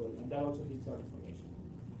variable, and that also leaks out information.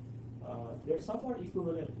 They're somewhat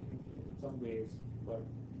equivalent in some ways, but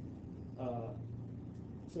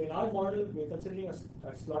so in our model, we're considering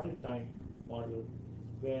a slotted time model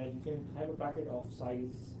where you can have a packet of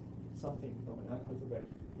size something from an alphabet.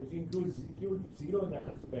 If you include 0 in that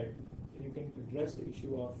alphabet, then you can address the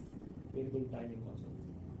issue of variable timing also.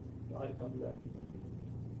 So I'll come to that.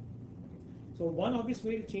 So one obvious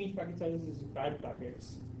way to change packet sizes is to pad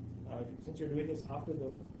packets. Since you're doing this after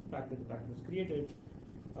the fact that the packet was created,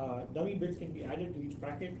 dummy bits can be added to each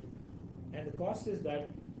packet, and the cost is that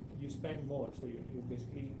you spend more. So you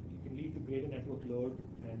can lead to greater network load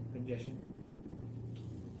and congestion.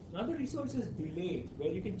 Another resource is delay,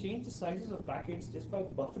 where you can change the sizes of packets just by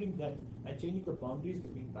buffering them and changing the boundaries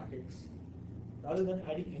between packets, rather than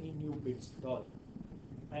adding any new bits at all.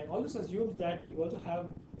 And all this assumes that you also have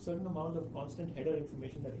a certain amount of constant header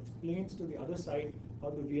information that explains to the other side how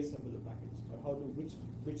to reassemble the packets, or which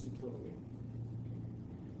bits to throw away.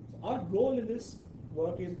 So our goal in this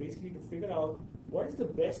work is basically to figure out what is the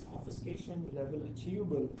best obfuscation level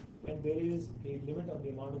achievable when there is a limit on the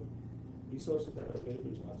amount of resources that are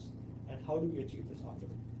available to us, and how do we achieve this often.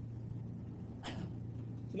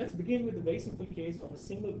 So let's begin with the very simple case of a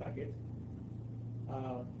single packet.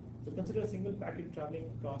 So consider a single packet traveling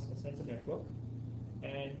across a sensor network,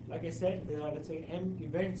 and like I said, there are, let's say, m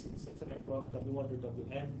events in the sensor network, W1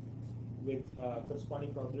 to Wn, with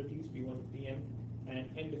corresponding probabilities P1 to Pm, and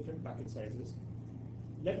n different packet sizes.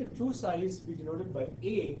 Let the true size be denoted by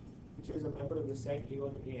A, which is a member of the set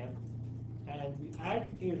A1 to Am, and we add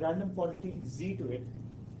a random quantity Z to it.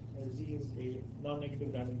 Z is a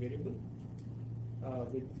non-negative random variable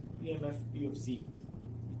with PMF P of Z.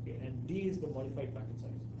 Okay, and D is the modified packet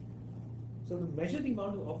size. So to measure the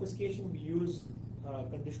amount of obfuscation, we use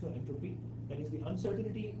conditional entropy, that is the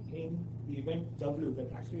uncertainty in the event W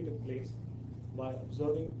that actually took place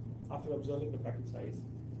after observing the packet size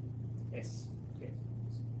S. Okay.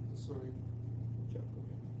 Sorry, Sure.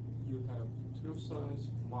 you have true size,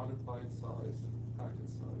 modified size, and packet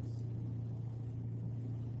size.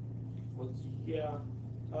 What's Yeah.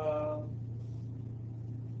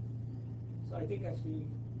 So I think actually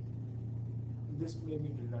this may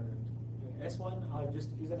be redundant. S1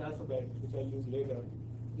 is an alphabet which I'll use later.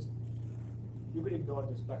 You could ignore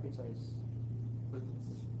this packet size. but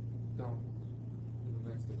it's down in the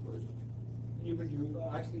next equation? You could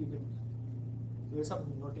there's some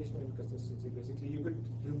notational inconsistency. Basically, you could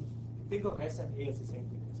think of S and A as the same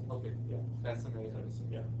thing. Okay. Yeah. S and A are the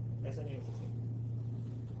same. Yeah. S and A is the same.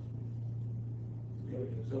 We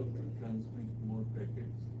result to transmit more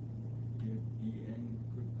packets.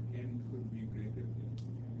 N could be greater than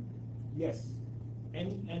N. Yes.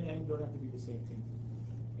 N and M don't have to be the same thing,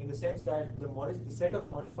 in the sense that the set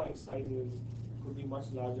of modified sizes could be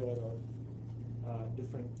much larger or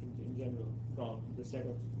different in general from the set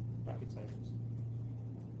of packet sizes.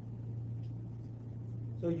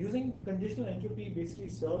 So using conditional entropy basically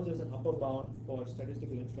serves as an upper bound for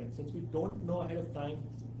statistical inference. Since we don't know ahead of time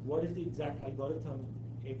what is the exact algorithm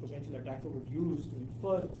a potential attacker would use to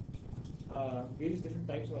infer, various different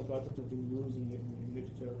types of algorithms have been used in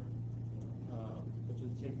literature, such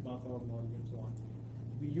as check Markov model and so on.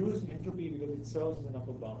 We use entropy because it serves as an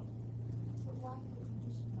upper bound. So why the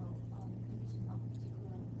conditional condition of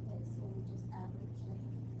particular is, or we just average them?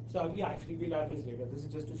 So yeah, actually we'll average later. This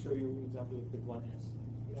is just to show you an example with one S.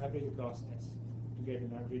 We average across S to get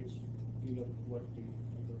an average view of what the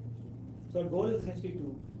algorithm is doing. So our goal is essentially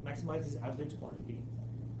to maximize this average quantity,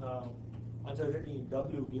 uncertainty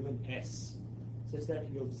W given S, such that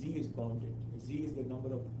your Z is bounded. Z is the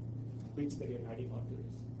number of bits that you're adding onto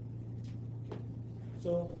this.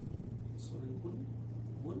 So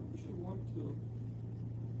wouldn't you want to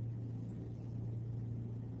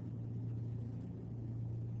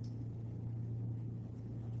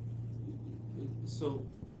so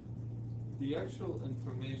the actual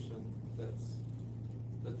information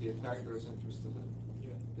that the attacker is interested in,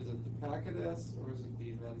 is it the packet S or is it the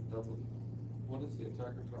event W? What is the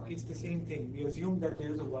attacker trying? it's the same thing. We assume that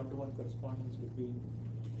there is a one-to-one correspondence between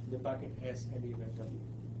the packet S and the event W.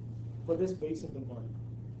 For this very simple model.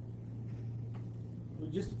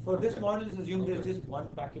 For this model, just assume there's just one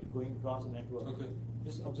packet going across a network. Okay.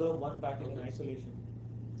 Just observe one packet in Okay. isolation,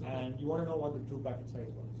 and you want to know what the true packet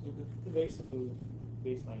size was. Okay. It's a very simple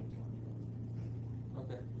baseline.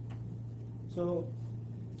 Okay. So,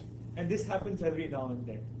 and this happens every now and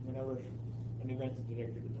then, whenever an event is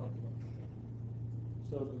directed at the optimum.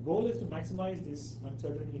 So the goal is to maximize this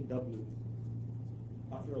uncertainty in W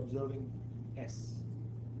after observing S.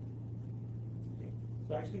 Okay.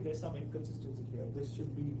 So actually there's some inconsistency here. This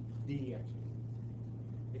should be D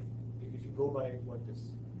actually, if you go by what this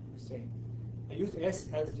is saying. I used S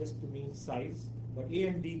as just to mean size, but A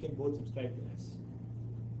and D can both subscribe to S.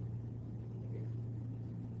 Okay.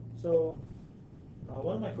 So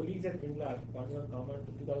one of my colleagues at WinLab, Conway Comment,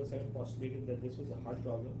 in 2007 postulated that this was a hard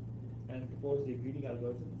problem and proposed a greedy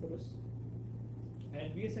algorithm for this.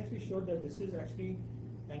 And we essentially showed that this is actually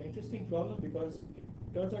an interesting problem because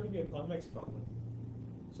it turns out to be a convex problem.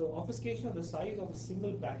 So obfuscation of the size of a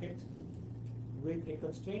single packet with a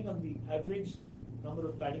constraint on the average number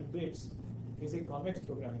of padding bits is a convex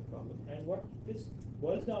programming problem. And what this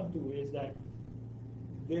boils down to is that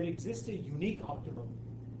there exists a unique optimum.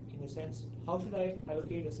 In a sense, how should I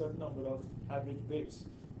allocate a certain number of average bits?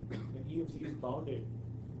 When E of C is bounded,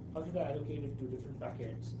 how should I allocate it to different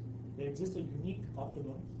packets? There exists a unique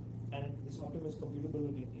optimum, and this optimum is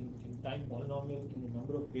computable in time polynomial in a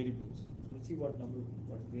number of variables. Let's see what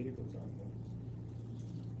variables are for this.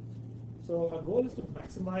 So our goal is to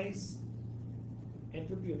maximize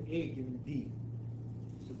entropy of A given D.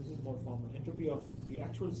 So this is more formal. Entropy of the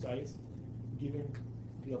actual size given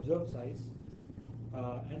the observed size.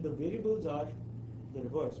 And the variables are the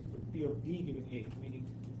reverse, P of D given A, meaning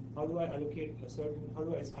how do I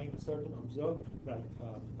assign a certain observed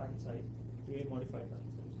packet size to a modified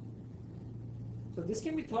packet size. So this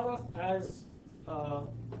can be thought of as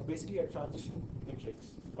basically a transition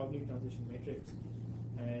matrix, probably a transition matrix.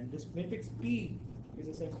 And this matrix P is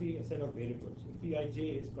essentially a set of variables. So Pij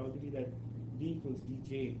is probably that D equals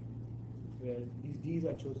Dj, where these D's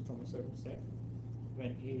are chosen from a certain set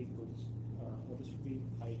when A equals this should be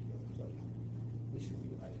I here, sorry. This should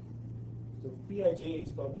be I. So Pij is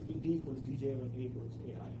probably D equals Dj when A equals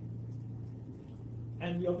AI.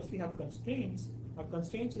 And we obviously have constraints. Our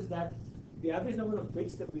constraints is that the average number of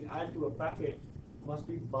bits that we add to a packet must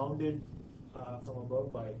be bounded from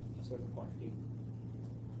above by a certain quantity.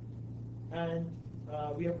 And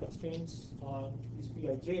we have constraints on these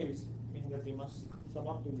Pij's, meaning that they must sum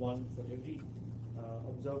up to 1 for every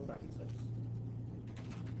observed packet size.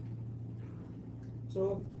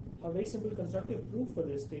 So a very simple constructive proof for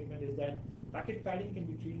this statement is that packet padding can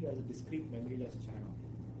be treated as a discrete memoryless channel.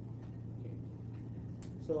 Okay.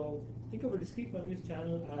 So think of a discrete memoryless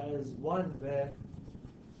channel as one where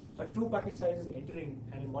a true packet size is entering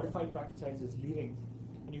and a modified packet size is leaving,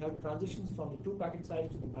 and you have transitions from the true packet size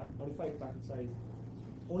to the modified packet size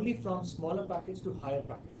only from smaller packets to higher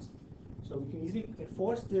packets. So we can easily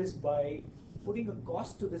enforce this by putting a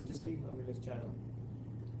cost to this discrete memoryless channel.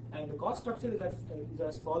 And the cost structure is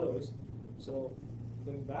as follows. So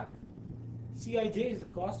going back, Cij is the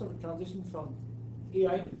cost of the transition from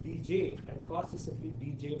AI to Dj, and cost is simply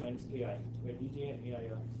Dj minus AI, where Dj and AI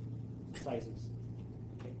are sizes.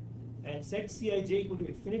 Okay. And set Cij equal to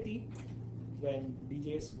infinity when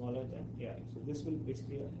Dj is smaller than AI. So this will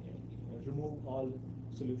basically remove all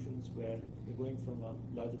solutions where you're going from a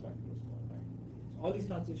larger packet to a smaller packet. So all these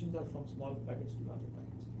transitions are from small packets to larger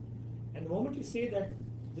packets. And the moment you say that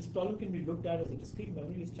this problem can be looked at as a discrete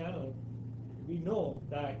memoryless channel, we know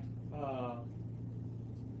that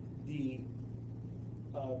the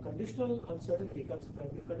conditional uncertainty,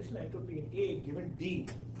 conditional entropy in A given D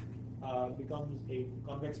becomes a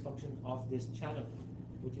convex function of this channel,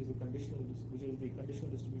 which is the conditional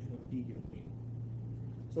distribution of D given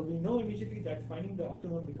A. So we know immediately that finding the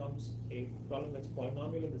optimum becomes a problem that's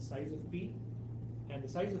polynomial in the size of P, and the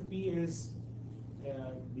size of P is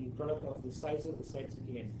the product of the size of the sets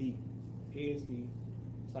A and D. A is the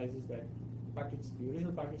sizes that the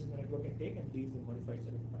original packets in the network can take, and D is the modified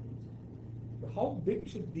set of packets. So how big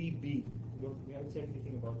should D be? We haven't said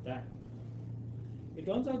anything about that. It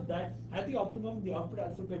turns out that at the optimum, the output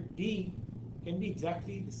alphabet D can be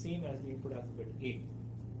exactly the same as the input alphabet A.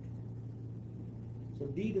 So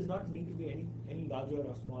D does not need to be any larger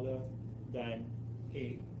or smaller than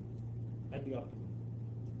A at the optimum.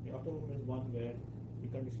 The optimum is one where the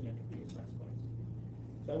conditional entropy is maximized.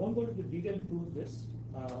 So I won't go into the detail to prove this,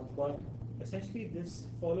 but essentially this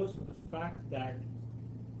follows from the fact that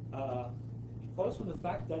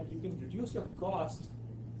you can reduce your cost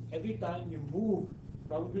every time you move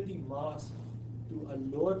probability mass to a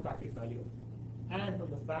lower packet value, and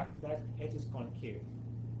from the fact that h is concave.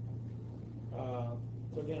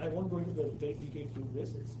 So again, I won't go into the very detailed through this,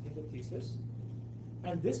 it's in the thesis.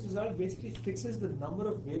 And this result basically fixes the number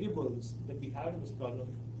of variables that we have in this problem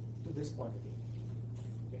to this quantity.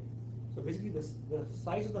 Okay. So basically the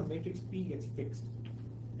size of the matrix P gets fixed.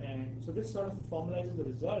 And so this sort of formalizes the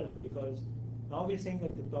result, because now we're saying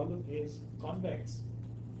that the problem is convex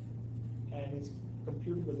and it's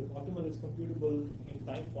computable. The optimal is computable in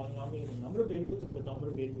time polynomial in the number of variables, and the number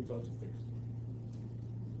of variables also fixed.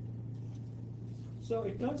 So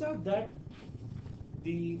it turns out that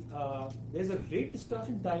there's a rate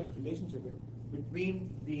distortion type relationship between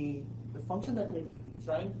the function that we're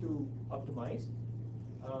trying to optimize.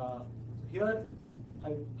 Here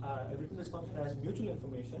I've written this function as mutual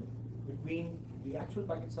information between the actual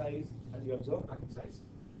packet size and the observed packet size,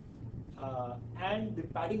 and the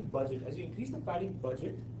padding budget. As you increase the padding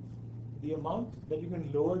budget, the amount that you can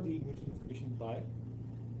lower the mutual information by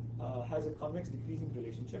has a convex decreasing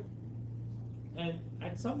relationship. And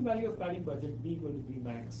at some value of padding budget, b equal to b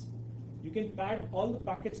max, you can pad all the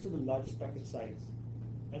packets to the largest packet size,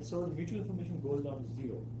 and so the mutual information goes down to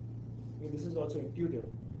 0. I mean, this is also intuitive,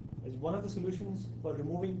 as one of the solutions for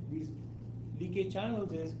removing these leakage channels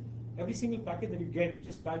is every single packet that you get,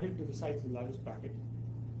 just pad it to the size of the largest packet.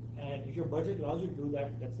 And if your budget allows you to do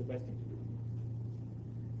that, that's the best thing to do.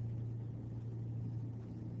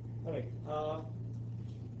 All right.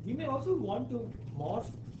 We may also want to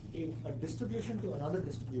morph a distribution to another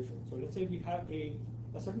distribution. So let's say we have a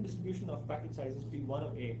certain distribution of packet sizes P1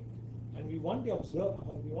 of A, and we want the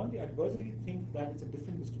adversary to think that it's a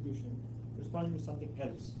different distribution responding to something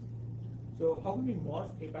else. So how can we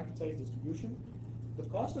morph a packet size distribution? The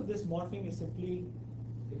cost of this morphing is simply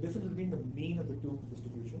the difference between the mean of the two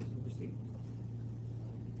distributions, obviously.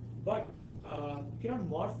 But you cannot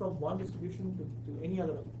morph from one distribution to any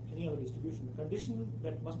other distribution. The condition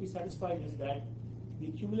that must be satisfied is that the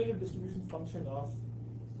cumulative distribution function of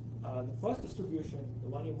the first distribution, the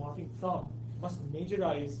one you're morphing from, must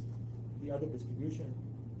majorize the other distribution.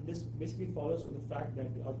 And this basically follows from the fact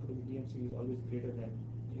that the output of the DMC is always greater than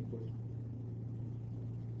input.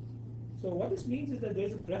 So what this means is that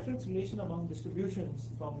there's a preference relation among distributions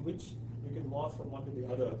from which you can morph from one to the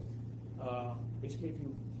other. Basically, if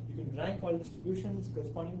you can rank all distributions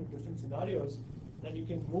corresponding to different scenarios, then you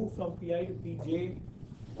can move from Pi to Pj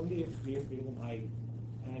only if j is greater than I,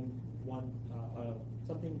 and one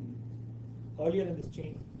something earlier in this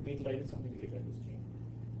chain majorizes something later in this chain.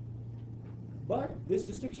 But this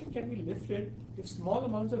restriction can be lifted if small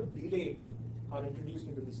amounts of delay are introduced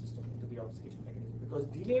into the system, into the obfuscation mechanism, because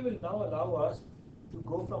delay will now allow us to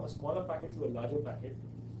go from a smaller packet to a larger packet.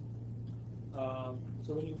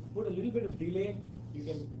 So when you put a little bit of delay, you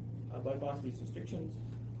can bypass these restrictions.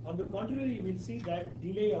 On the contrary, you will see that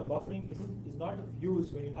delay or buffering is not of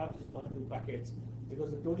use when you have just one or two packets, because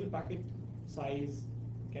the total packet size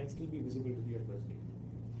can still be visible to the adversary.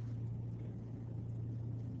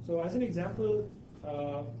 So as an example,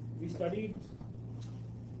 we studied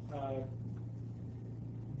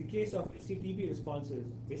the case of HTTP responses,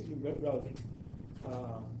 basically web browsing.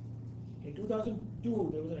 In 2002,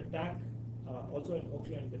 there was an attack also in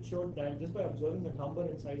Oakland that showed that just by observing the number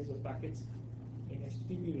and size of packets in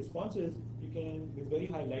HTTP responses, you can with very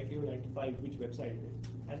high likelihood identify which website it is.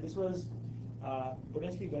 And this was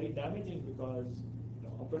potentially very damaging, because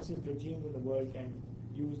oppressive regimes in the world can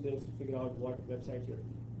use this to figure out what websites you're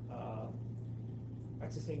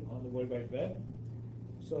accessing on the World Wide Web.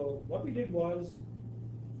 So what we did was,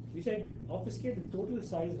 we said obfuscate the total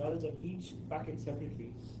size rather than each packet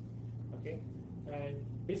separately. Okay, and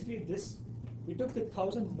basically this, we took the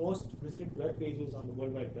 1,000 most visited web pages on the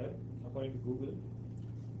World Wide Web according to Google,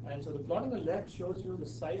 and so the plot on the left shows you the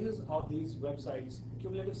sizes of these websites,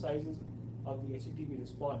 cumulative sizes of the HTTP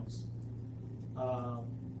response,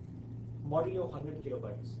 modulo 100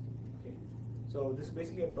 kilobytes. Okay, so this is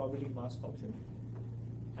basically a probability mass function,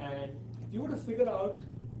 and if you were to figure out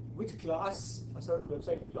which class a certain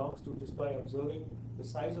website belongs to just by observing the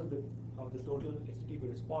size of the total HTTP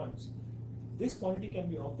response, this quantity can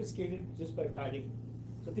be obfuscated just by padding.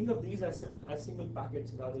 So think of these as single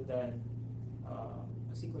packets rather than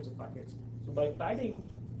a sequence of packets. So by padding,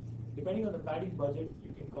 depending on the padding budget,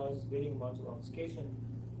 you can cause varying amounts of obfuscation.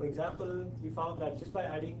 For example, we found that just by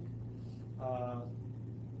adding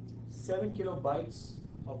 7 kilobytes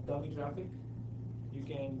of dummy traffic, you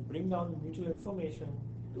can bring down the mutual information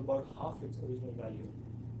to about half its original value.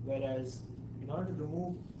 Whereas in order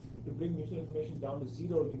to bring mutual information down to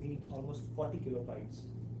 0, you need almost 40 kilobytes.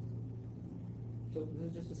 So this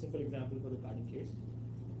is just a simple example for the padding case.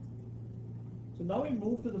 So So now we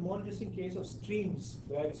move to the more interesting case of streams,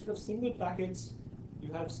 where instead of single packets,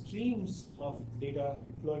 you have streams of data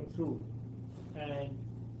flowing through. And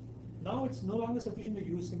now it's no longer sufficient to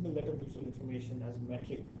use single letter mutual information as a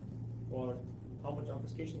metric for how much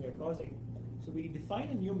obfuscation we are causing. So we define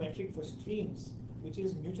a new metric for streams, which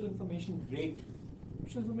is mutual information rate.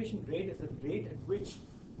 Mutual information rate is the rate at which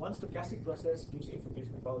one stochastic process gives you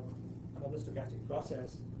information about another stochastic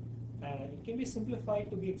process. And it can be simplified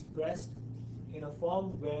to be expressed in a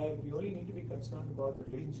form where we only need to be concerned about the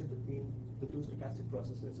relationship between the two stochastic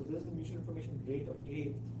processes. So this is the mutual information rate of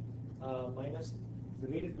A minus the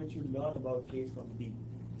rate at which you learn about A from B.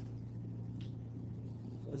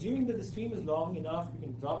 So assuming that the stream is long enough, we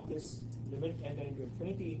can drop this limit n into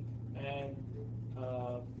infinity, and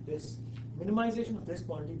this minimization of this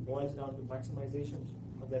quantity boils down to maximization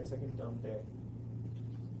of that second term there.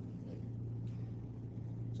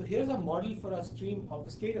 So here's a model for a stream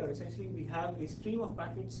obfuscator. Essentially, we have a stream of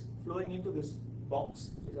packets flowing into this box,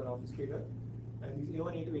 which is an obfuscator, and these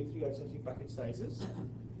A1, A2, A3 are essentially packet sizes.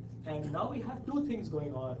 And now we have two things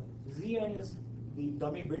going on. Zn is the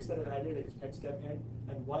dummy bits that are added at step n,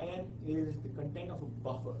 and Yn is the content of a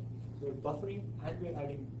buffer. So we're buffering as we're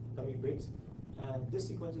adding dummy bits, and this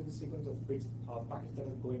sequence is the sequence of bits, packets that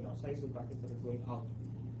are going out, sizes of packets that are going out.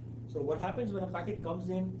 So what happens when a packet comes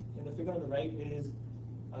in the figure on the right is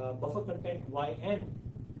buffer content Yn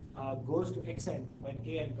goes to Xn when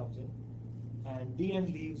An comes in, and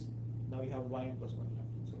Dn leaves. Now you have Yn plus 1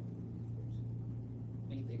 left. So,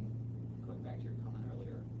 Anything, going back to your comment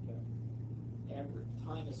earlier, every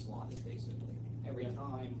time is slotted basically. Every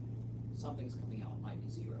time something's coming out might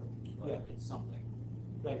be 0, but Yeah. it's something.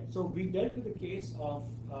 right. So we dealt with the case of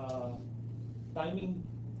timing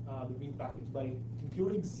between packets by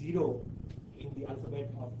including 0 in the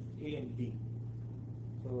alphabet of A and D.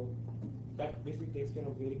 So that basically takes care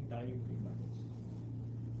of varying timing between packets.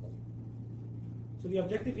 So the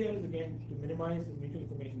objective here is again to minimize the mutual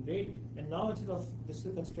information rate, and now instead of this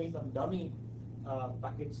constraint on dummy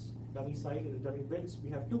packets, dummy size, dummy bits,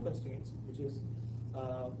 we have two constraints, which is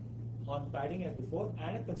on padding as before,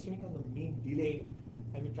 and a constraint on the mean delay,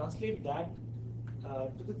 and we translate that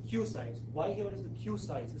to the queue size. Why here is the queue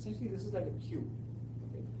size? Essentially, this is like a queue.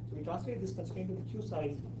 Okay? So we translate this constraint to the queue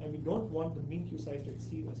size, and we don't want the mean queue size to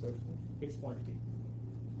exceed a certain fixed quantity.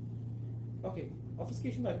 Okay,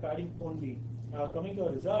 obfuscation by padding only. Coming to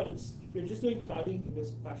our results, if you're just doing padding in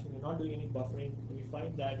this fashion, you're not doing any buffering, then we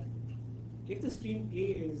find that if the stream A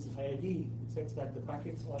is IID, such that the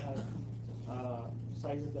packets all have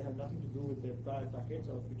sizes that have nothing to do with their prior packets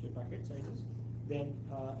or future packet sizes, then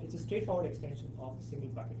it's a straightforward extension of the single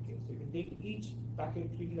packet case. So you can take each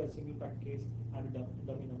packet, treat it as a single packet case, and a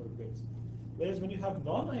dummy number of bits. Whereas when you have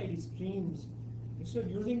non-IID streams, instead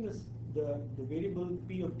of using the variable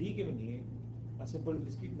P of D given A, a simple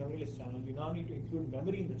discrete memoryless channel, you now need to include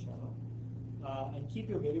memory in the channel and keep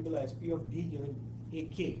your variable as P of D given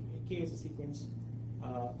AK. AK is a sequence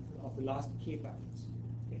of the last K packets.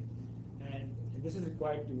 Okay? And this is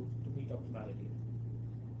required to meet optimality.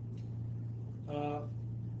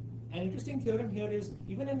 An interesting theorem here is,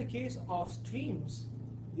 even in the case of streams,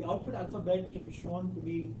 the output alphabet can be shown to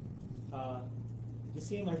be the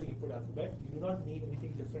same as the input alphabet. You do not need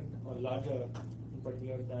anything different or larger in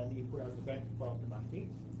particular than the input alphabet for optimality.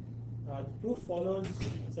 The proof follows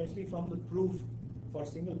essentially from the proof for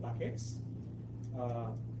single packets.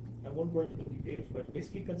 I won't go into the details, but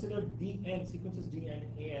basically consider Dn, sequences Dn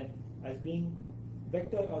and An, as being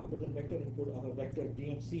vector output and vector input of a vector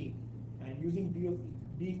DMC. And using D of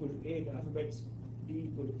D equal to A, the alphabets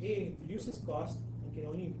D equal to A reduces cost and can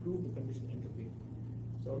only improve the condition entropy.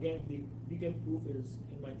 So again, the detailed proof is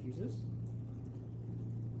in my thesis.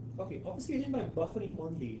 Okay, obfuscation by buffering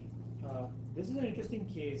only. This is an interesting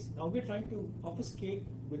case. Now we're trying to obfuscate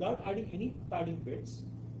without adding any padding bits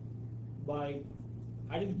by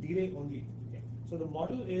adding delay only. Okay. So the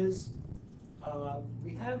model is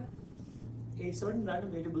we have a certain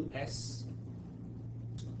random variable S,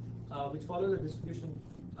 which follows a distribution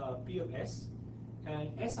P of S, and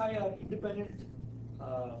Si are independent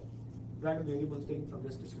random variables taken from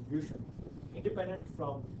this distribution, independent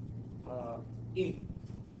from A.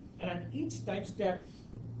 And at each time step,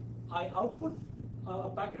 I output a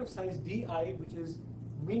packet of size Di, which is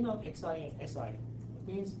min of Xi and Si. It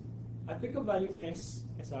means I pick a value S,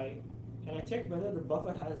 Si, and I check whether the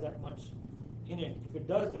buffer has that much in it. If it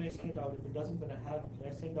does, then I send it out. If it doesn't, then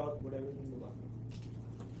I send out whatever is in the buffer.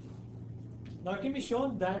 Now it can be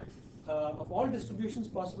shown that of all distributions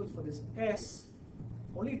possible for this S,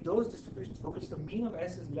 only those distributions for which the mean of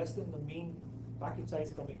S is less than the mean packet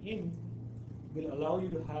size coming in will allow you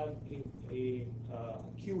to have a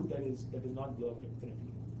queue that is not blow up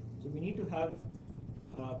infinitely. So we need to have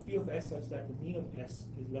P of S such that the mean of S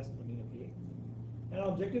is less than the mean of A. And our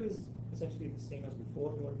objective is essentially the same as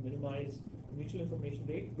before. We want to minimize the mutual information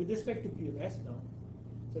rate with respect to P of S now,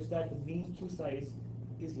 such that the mean queue size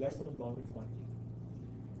is less than a bounded quantity.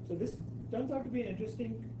 So this turns out to be an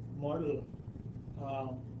interesting model.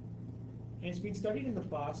 And it's been studied in the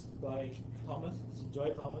past by Thomas,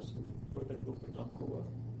 Joy Thomas, who wrote that book with Tom Cover.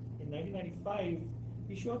 In 1995,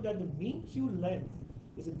 he showed that the mean queue length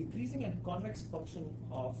is a decreasing and convex function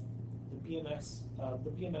of the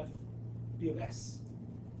PMF P of S.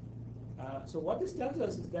 So what this tells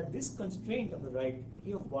us is that this constraint on the right,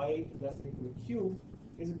 P of Y less than equal to Q,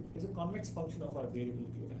 is a convex function of our variable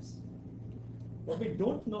P of S. What we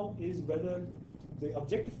don't know is whether the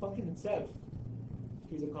objective function itself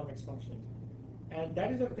is a convex function. And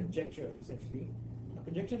that is a conjecture, essentially. A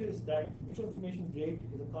conjecture is that mutual information rate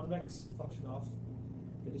is a convex function of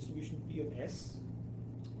the distribution P of S.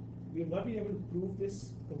 We have not been able to prove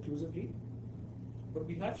this conclusively, but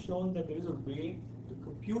we have shown that there is a way to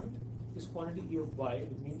compute this quantity E of Y,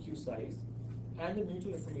 the mean Q size, and the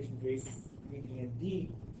mutual information rate between A and D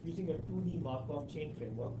using a 2D Markov chain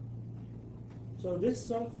framework. So this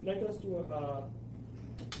sort of led us to a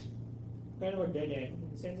kind of a dead end, in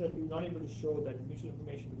the sense that we're not able to show that the mutual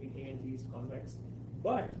information between A and D is convex.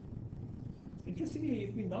 But interestingly,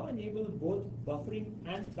 if we now enable both buffering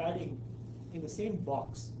and padding in the same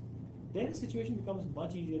box, then the situation becomes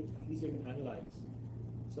much easier to analyze.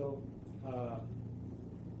 So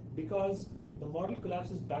because the model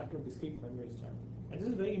collapses back to a discrete memory channel. And this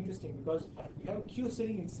is very interesting because we have a queue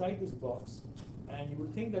sitting inside this box, and you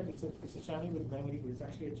would think that it's a channel with memory, but it's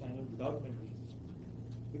actually a channel without memory.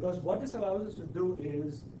 Because what this allows us to do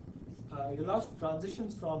is it allows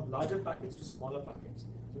transitions from larger packets to smaller packets.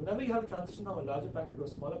 So whenever you have a transition from a larger packet to a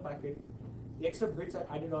smaller packet, the extra bits are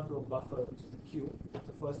added onto a buffer, which is the queue. It's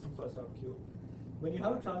the first in, first out queue. When you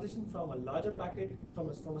have a transition from a larger packet, from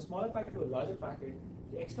a smaller packet to a larger packet,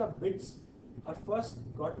 the extra bits are first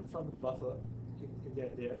gotten from the buffer, if they're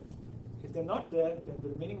there. If they're not there, then the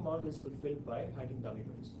remaining amount is fulfilled by adding dummy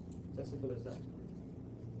bits. It's as simple as that.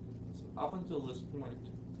 So up until this point,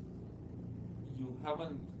 you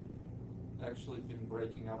haven't actually been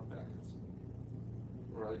breaking up packets,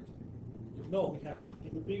 right? No, we have.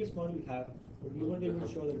 In the previous model we have, but we weren't able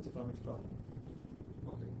to show that it's a convex problem.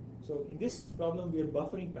 Okay. So in this problem, we are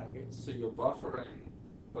buffering packets. So you're buffering,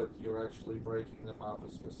 but you're actually breaking them up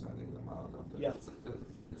as you're sending them out. Yeah.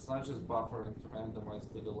 It's not just buffering to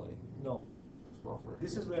randomize the delay. No. It's buffering.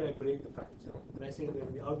 This is where I break the packets. When I say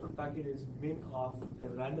that the output packet is min of a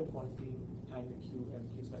random quantity and the queue and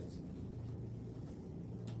queue size.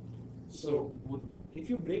 So would if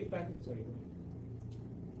you break packets, sorry.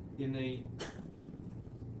 in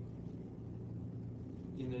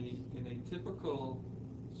a typical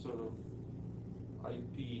sort of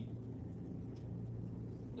IP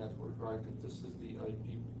network, right? If this is the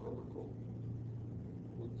IP protocol,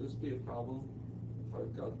 would this be a problem if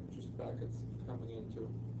I've got just packets coming into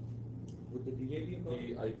Would the delay be a problem?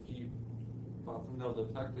 the IP path? No, the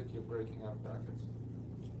fact that you're breaking up packets.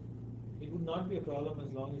 It would not be a problem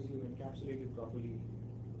as long as you encapsulate it properly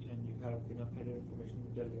and you have enough header information to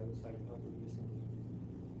tell the other side how to reassemble it.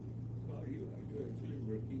 So are you actually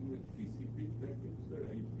working with TCP packets or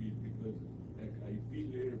IP? Because at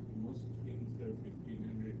IP layer, most things are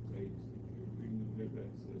 1500 bytes. If you're doing a web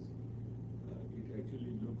access, it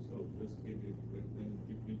actually looks obfuscated, but then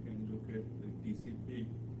people can look at the TCP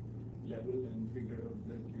level and figure out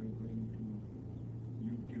that you're going to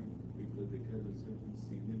YouTube because it has a certain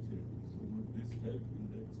signature. So would this help in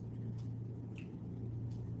that situation?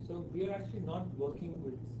 So we are actually not working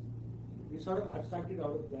with, we sort of abstracted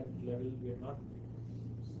out of that level. We are not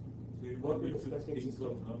So you work want with me the to specific think of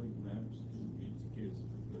system. how it maps to each case,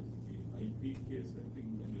 because the IP case, I think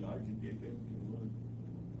the large data involved,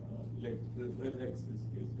 like the web access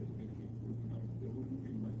case, I think it would not, there wouldn't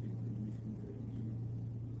be much information there anyway.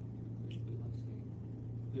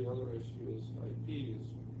 The other issue is IP is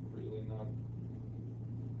really not,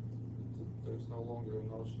 there's no longer a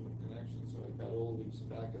notion of connection, so I've got all these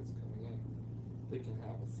packets coming in. They can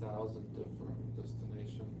have 1,000 different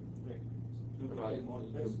destination. Right. Right,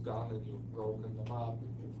 you've done and you've broken them up and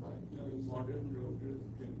you're trying to. Modern routers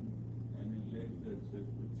can analyze that, so if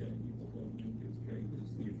the Chinese government is trying to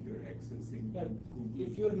see if you're accessing Yeah, Google.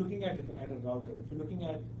 if you're looking at a router, if you're looking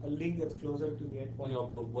at a link that's closer to the endpoint. You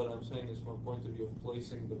know, but what I'm saying is from a point of view of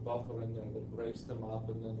placing the buffer in there that breaks them up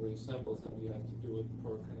and then reassembles them, you have to do it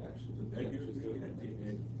per connection. So that you're doing at the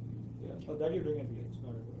edge. Yeah. Oh, that you're doing at the edge,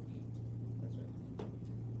 not at the edge. That's right.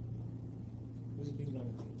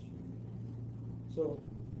 So,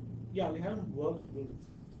 yeah, we haven't worked with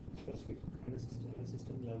specific at a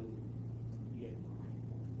system level yet.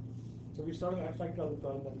 So we sort of abstracted out the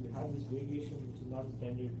problem that we have this variation which is not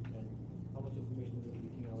intended, and how much information is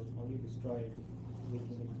leaking out, how do you destroy it with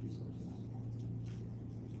limited resources.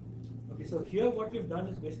 Okay, so here what we've done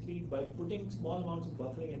is basically by putting small amounts of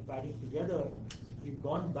buffering and padding together, we've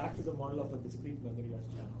gone back to the model of a discrete memory less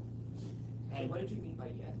channel. And what did you mean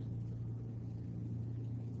by yet?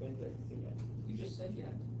 When did I say that? You just said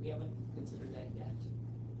yet. We haven't considered that yet.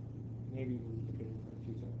 Maybe we'll look at it in the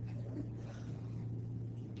future.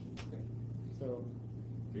 Okay. So,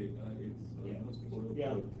 Okay, it's Yeah. almost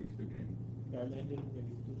Yeah. 4:59. yeah, I'll end in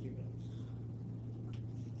maybe 2-3 minutes.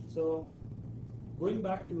 So, going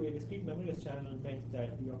back to a discrete memoryless channel meant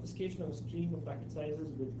that the obfuscation of a stream of packet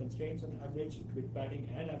sizes with constraints on average bit padding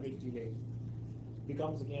and average delay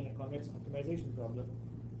becomes again a convex optimization problem.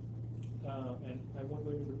 And I won't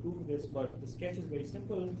go into the proof of this, but the sketch is very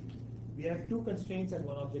simple. We have two constraints and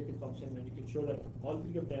one objective function, and you can show that all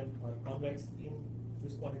three of them are convex in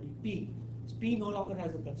this quantity P. So P no longer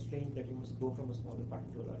has a constraint that you must go from a smaller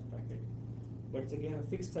packet to a large packet. But it's again a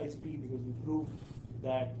fixed size P because we proved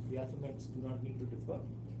that the alphabets do not need to differ.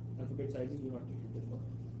 Alphabet sizes do not need to differ.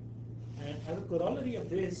 And as a corollary of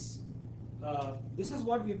this, this is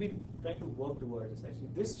what we've been trying to work towards essentially.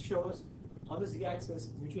 This shows on the z-axis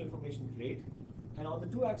mutual information rate, and on the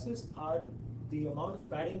two-axis are the amount of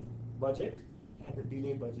padding budget and the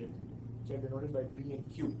delay budget, which are denoted by P and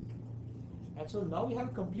Q. And so now we have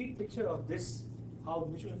a complete picture of this, how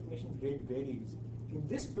mutual information rate varies. In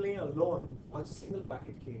this plane alone, on a single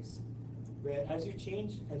packet case, where as you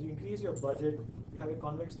increase your budget, you have a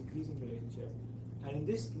convex decreasing relationship. And in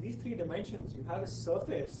these three dimensions, you have a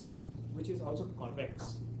surface which is also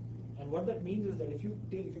convex. And what that means is that if you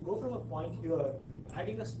go from a point here,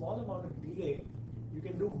 adding a small amount of delay, you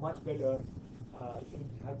can do much better. You can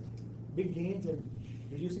have big gains in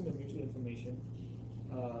reducing the mutual information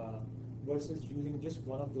versus using just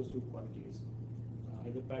one of those two quantities,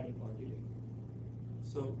 either padding or delay.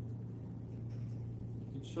 So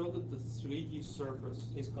you show that the 3D surface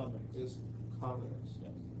Is convex. is convex,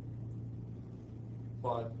 Yes.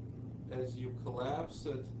 but as you collapse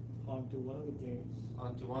it Onto one of the planes,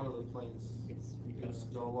 onto one of the planes, it's it's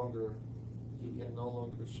no longer, you can no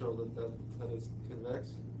longer show that is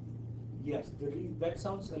convex. Yes, that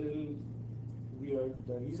sounds a little weird.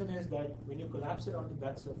 The reason is that when you collapse it onto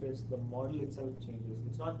that surface, the model itself changes.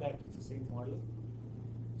 It's not that it's the same model.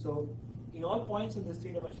 So, in all points in this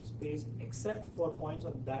three-dimensional space, except for points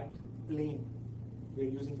on that plane, we're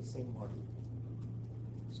using the same model.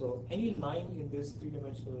 So, any line in this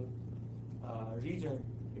three-dimensional region,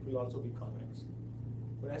 it will also be convex.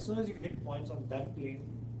 But as soon as you hit points on that plane,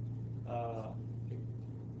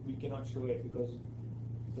 we cannot show it because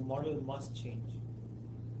the model must change.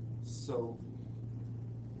 So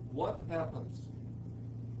what happens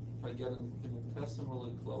if I get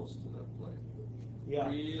infinitesimally close to that plane? Yeah.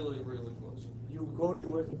 Really, really close. You go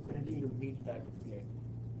towards infinity to meet that plane.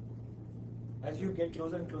 As you get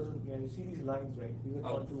closer and closer to the plane, you see these lines, right? These are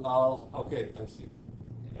contours. Okay, I see.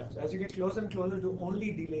 Yeah. So as you get closer and closer to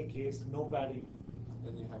only delay case, no padding,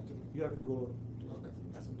 Then you have to. go to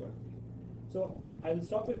asymptotically. So I will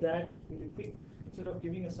stop with that. With a quick, instead of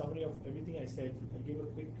giving a summary of everything I said, I'll give a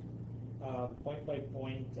quick point by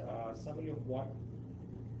point summary of what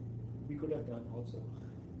we could have done also.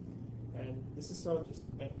 And this is sort of just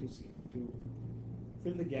meant to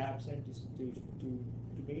fill the gaps and to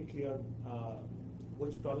make it clear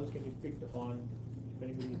which problems can be picked upon if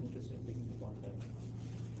anybody is interested in picking upon them.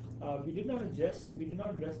 We did not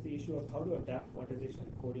address the issue of how to adapt quantization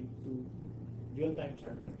coding to real-time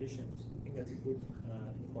channel conditions. I think that's a good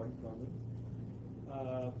important problem.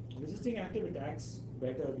 Resisting active attacks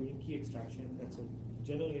better during key extraction. That's a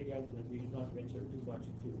general area that we did not venture too much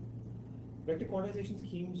into. Vector quantization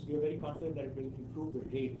schemes, we are very confident that it will improve the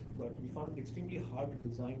rate, but we found it extremely hard to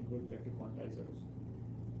design good vector quantizers.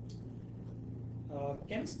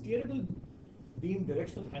 Can steerable beam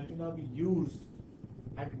directional antenna be used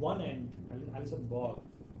at one end, Alison Ball,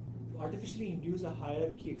 to artificially induce a higher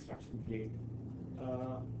key extraction rate?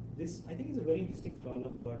 This, I think, is a very interesting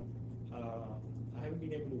problem, but I haven't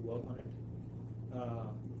been able to work on it.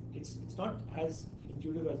 It's not as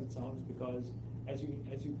intuitive as it sounds, because as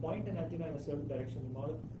you point an antenna in a certain direction, the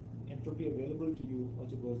amount of entropy available to you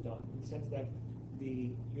also goes down, in the sense that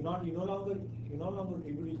you're no longer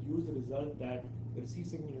able to use the result that the received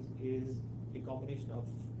signal is a combination of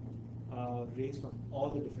rays from all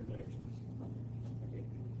the different directions. Okay.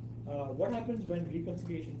 What happens when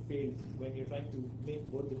reconciliation fails, when you're trying to make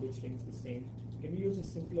both the bit strings the same? Can we use a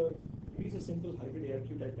simpler we use a simple hybrid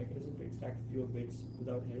ARQ type mechanism to extract fewer bits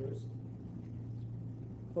without errors.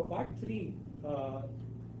 For part 3,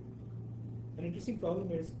 an interesting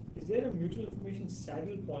problem is there a mutual information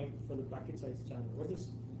saddle point for the packet size channel? What this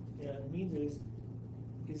means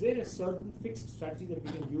is there a certain fixed strategy that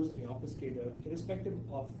we can use in the obfuscator, irrespective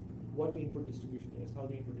of what the input distribution is, how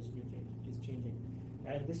the input distribution is changing?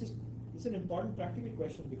 And this is an important practical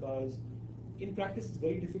question, because in practice it's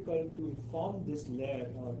very difficult to inform this layer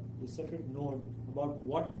or this separate node about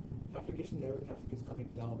what application level traffic is coming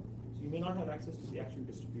down. So you may not have access to the actual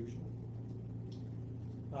distribution.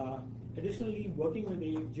 Additionally, working with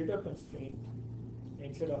a jitter constraint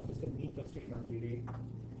instead of just a mean constraint on delay.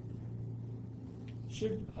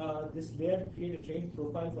 Should this layer create a trained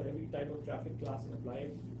profile for every type of traffic class and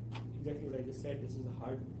apply it? Exactly what I just said, this is a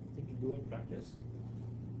hard thing to do in practice.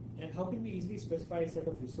 And how can we easily specify a set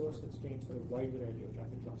of resource constraints for a wide variety of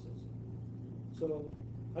traffic classes? So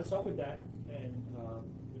I'll stop with that, and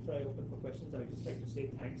before I open for questions, I'd just like to say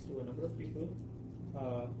thanks to a number of people,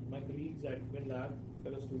 my colleagues at WinLab,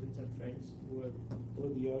 fellow students and friends who have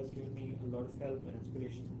over the years given me a lot of help and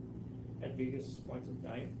inspiration at various points in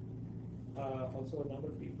time. Also a number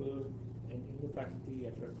of people in the faculty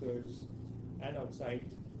at Rutgers and outside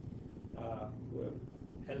who have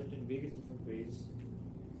helped in various different ways,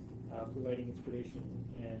 providing inspiration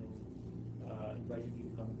and inviting me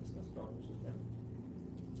to come and discuss problems with them.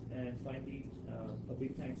 And finally, a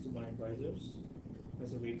big thanks to my advisors,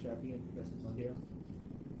 Professor Wade Chappie and Professor Pandya,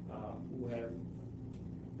 who have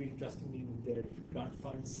been trusting me with their grant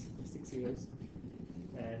funds for 6 years,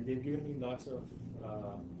 and they've given me lots of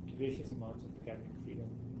gracious amounts of academic freedom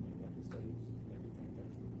in my studies.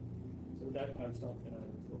 So with that, I'll stop and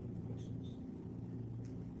I'll open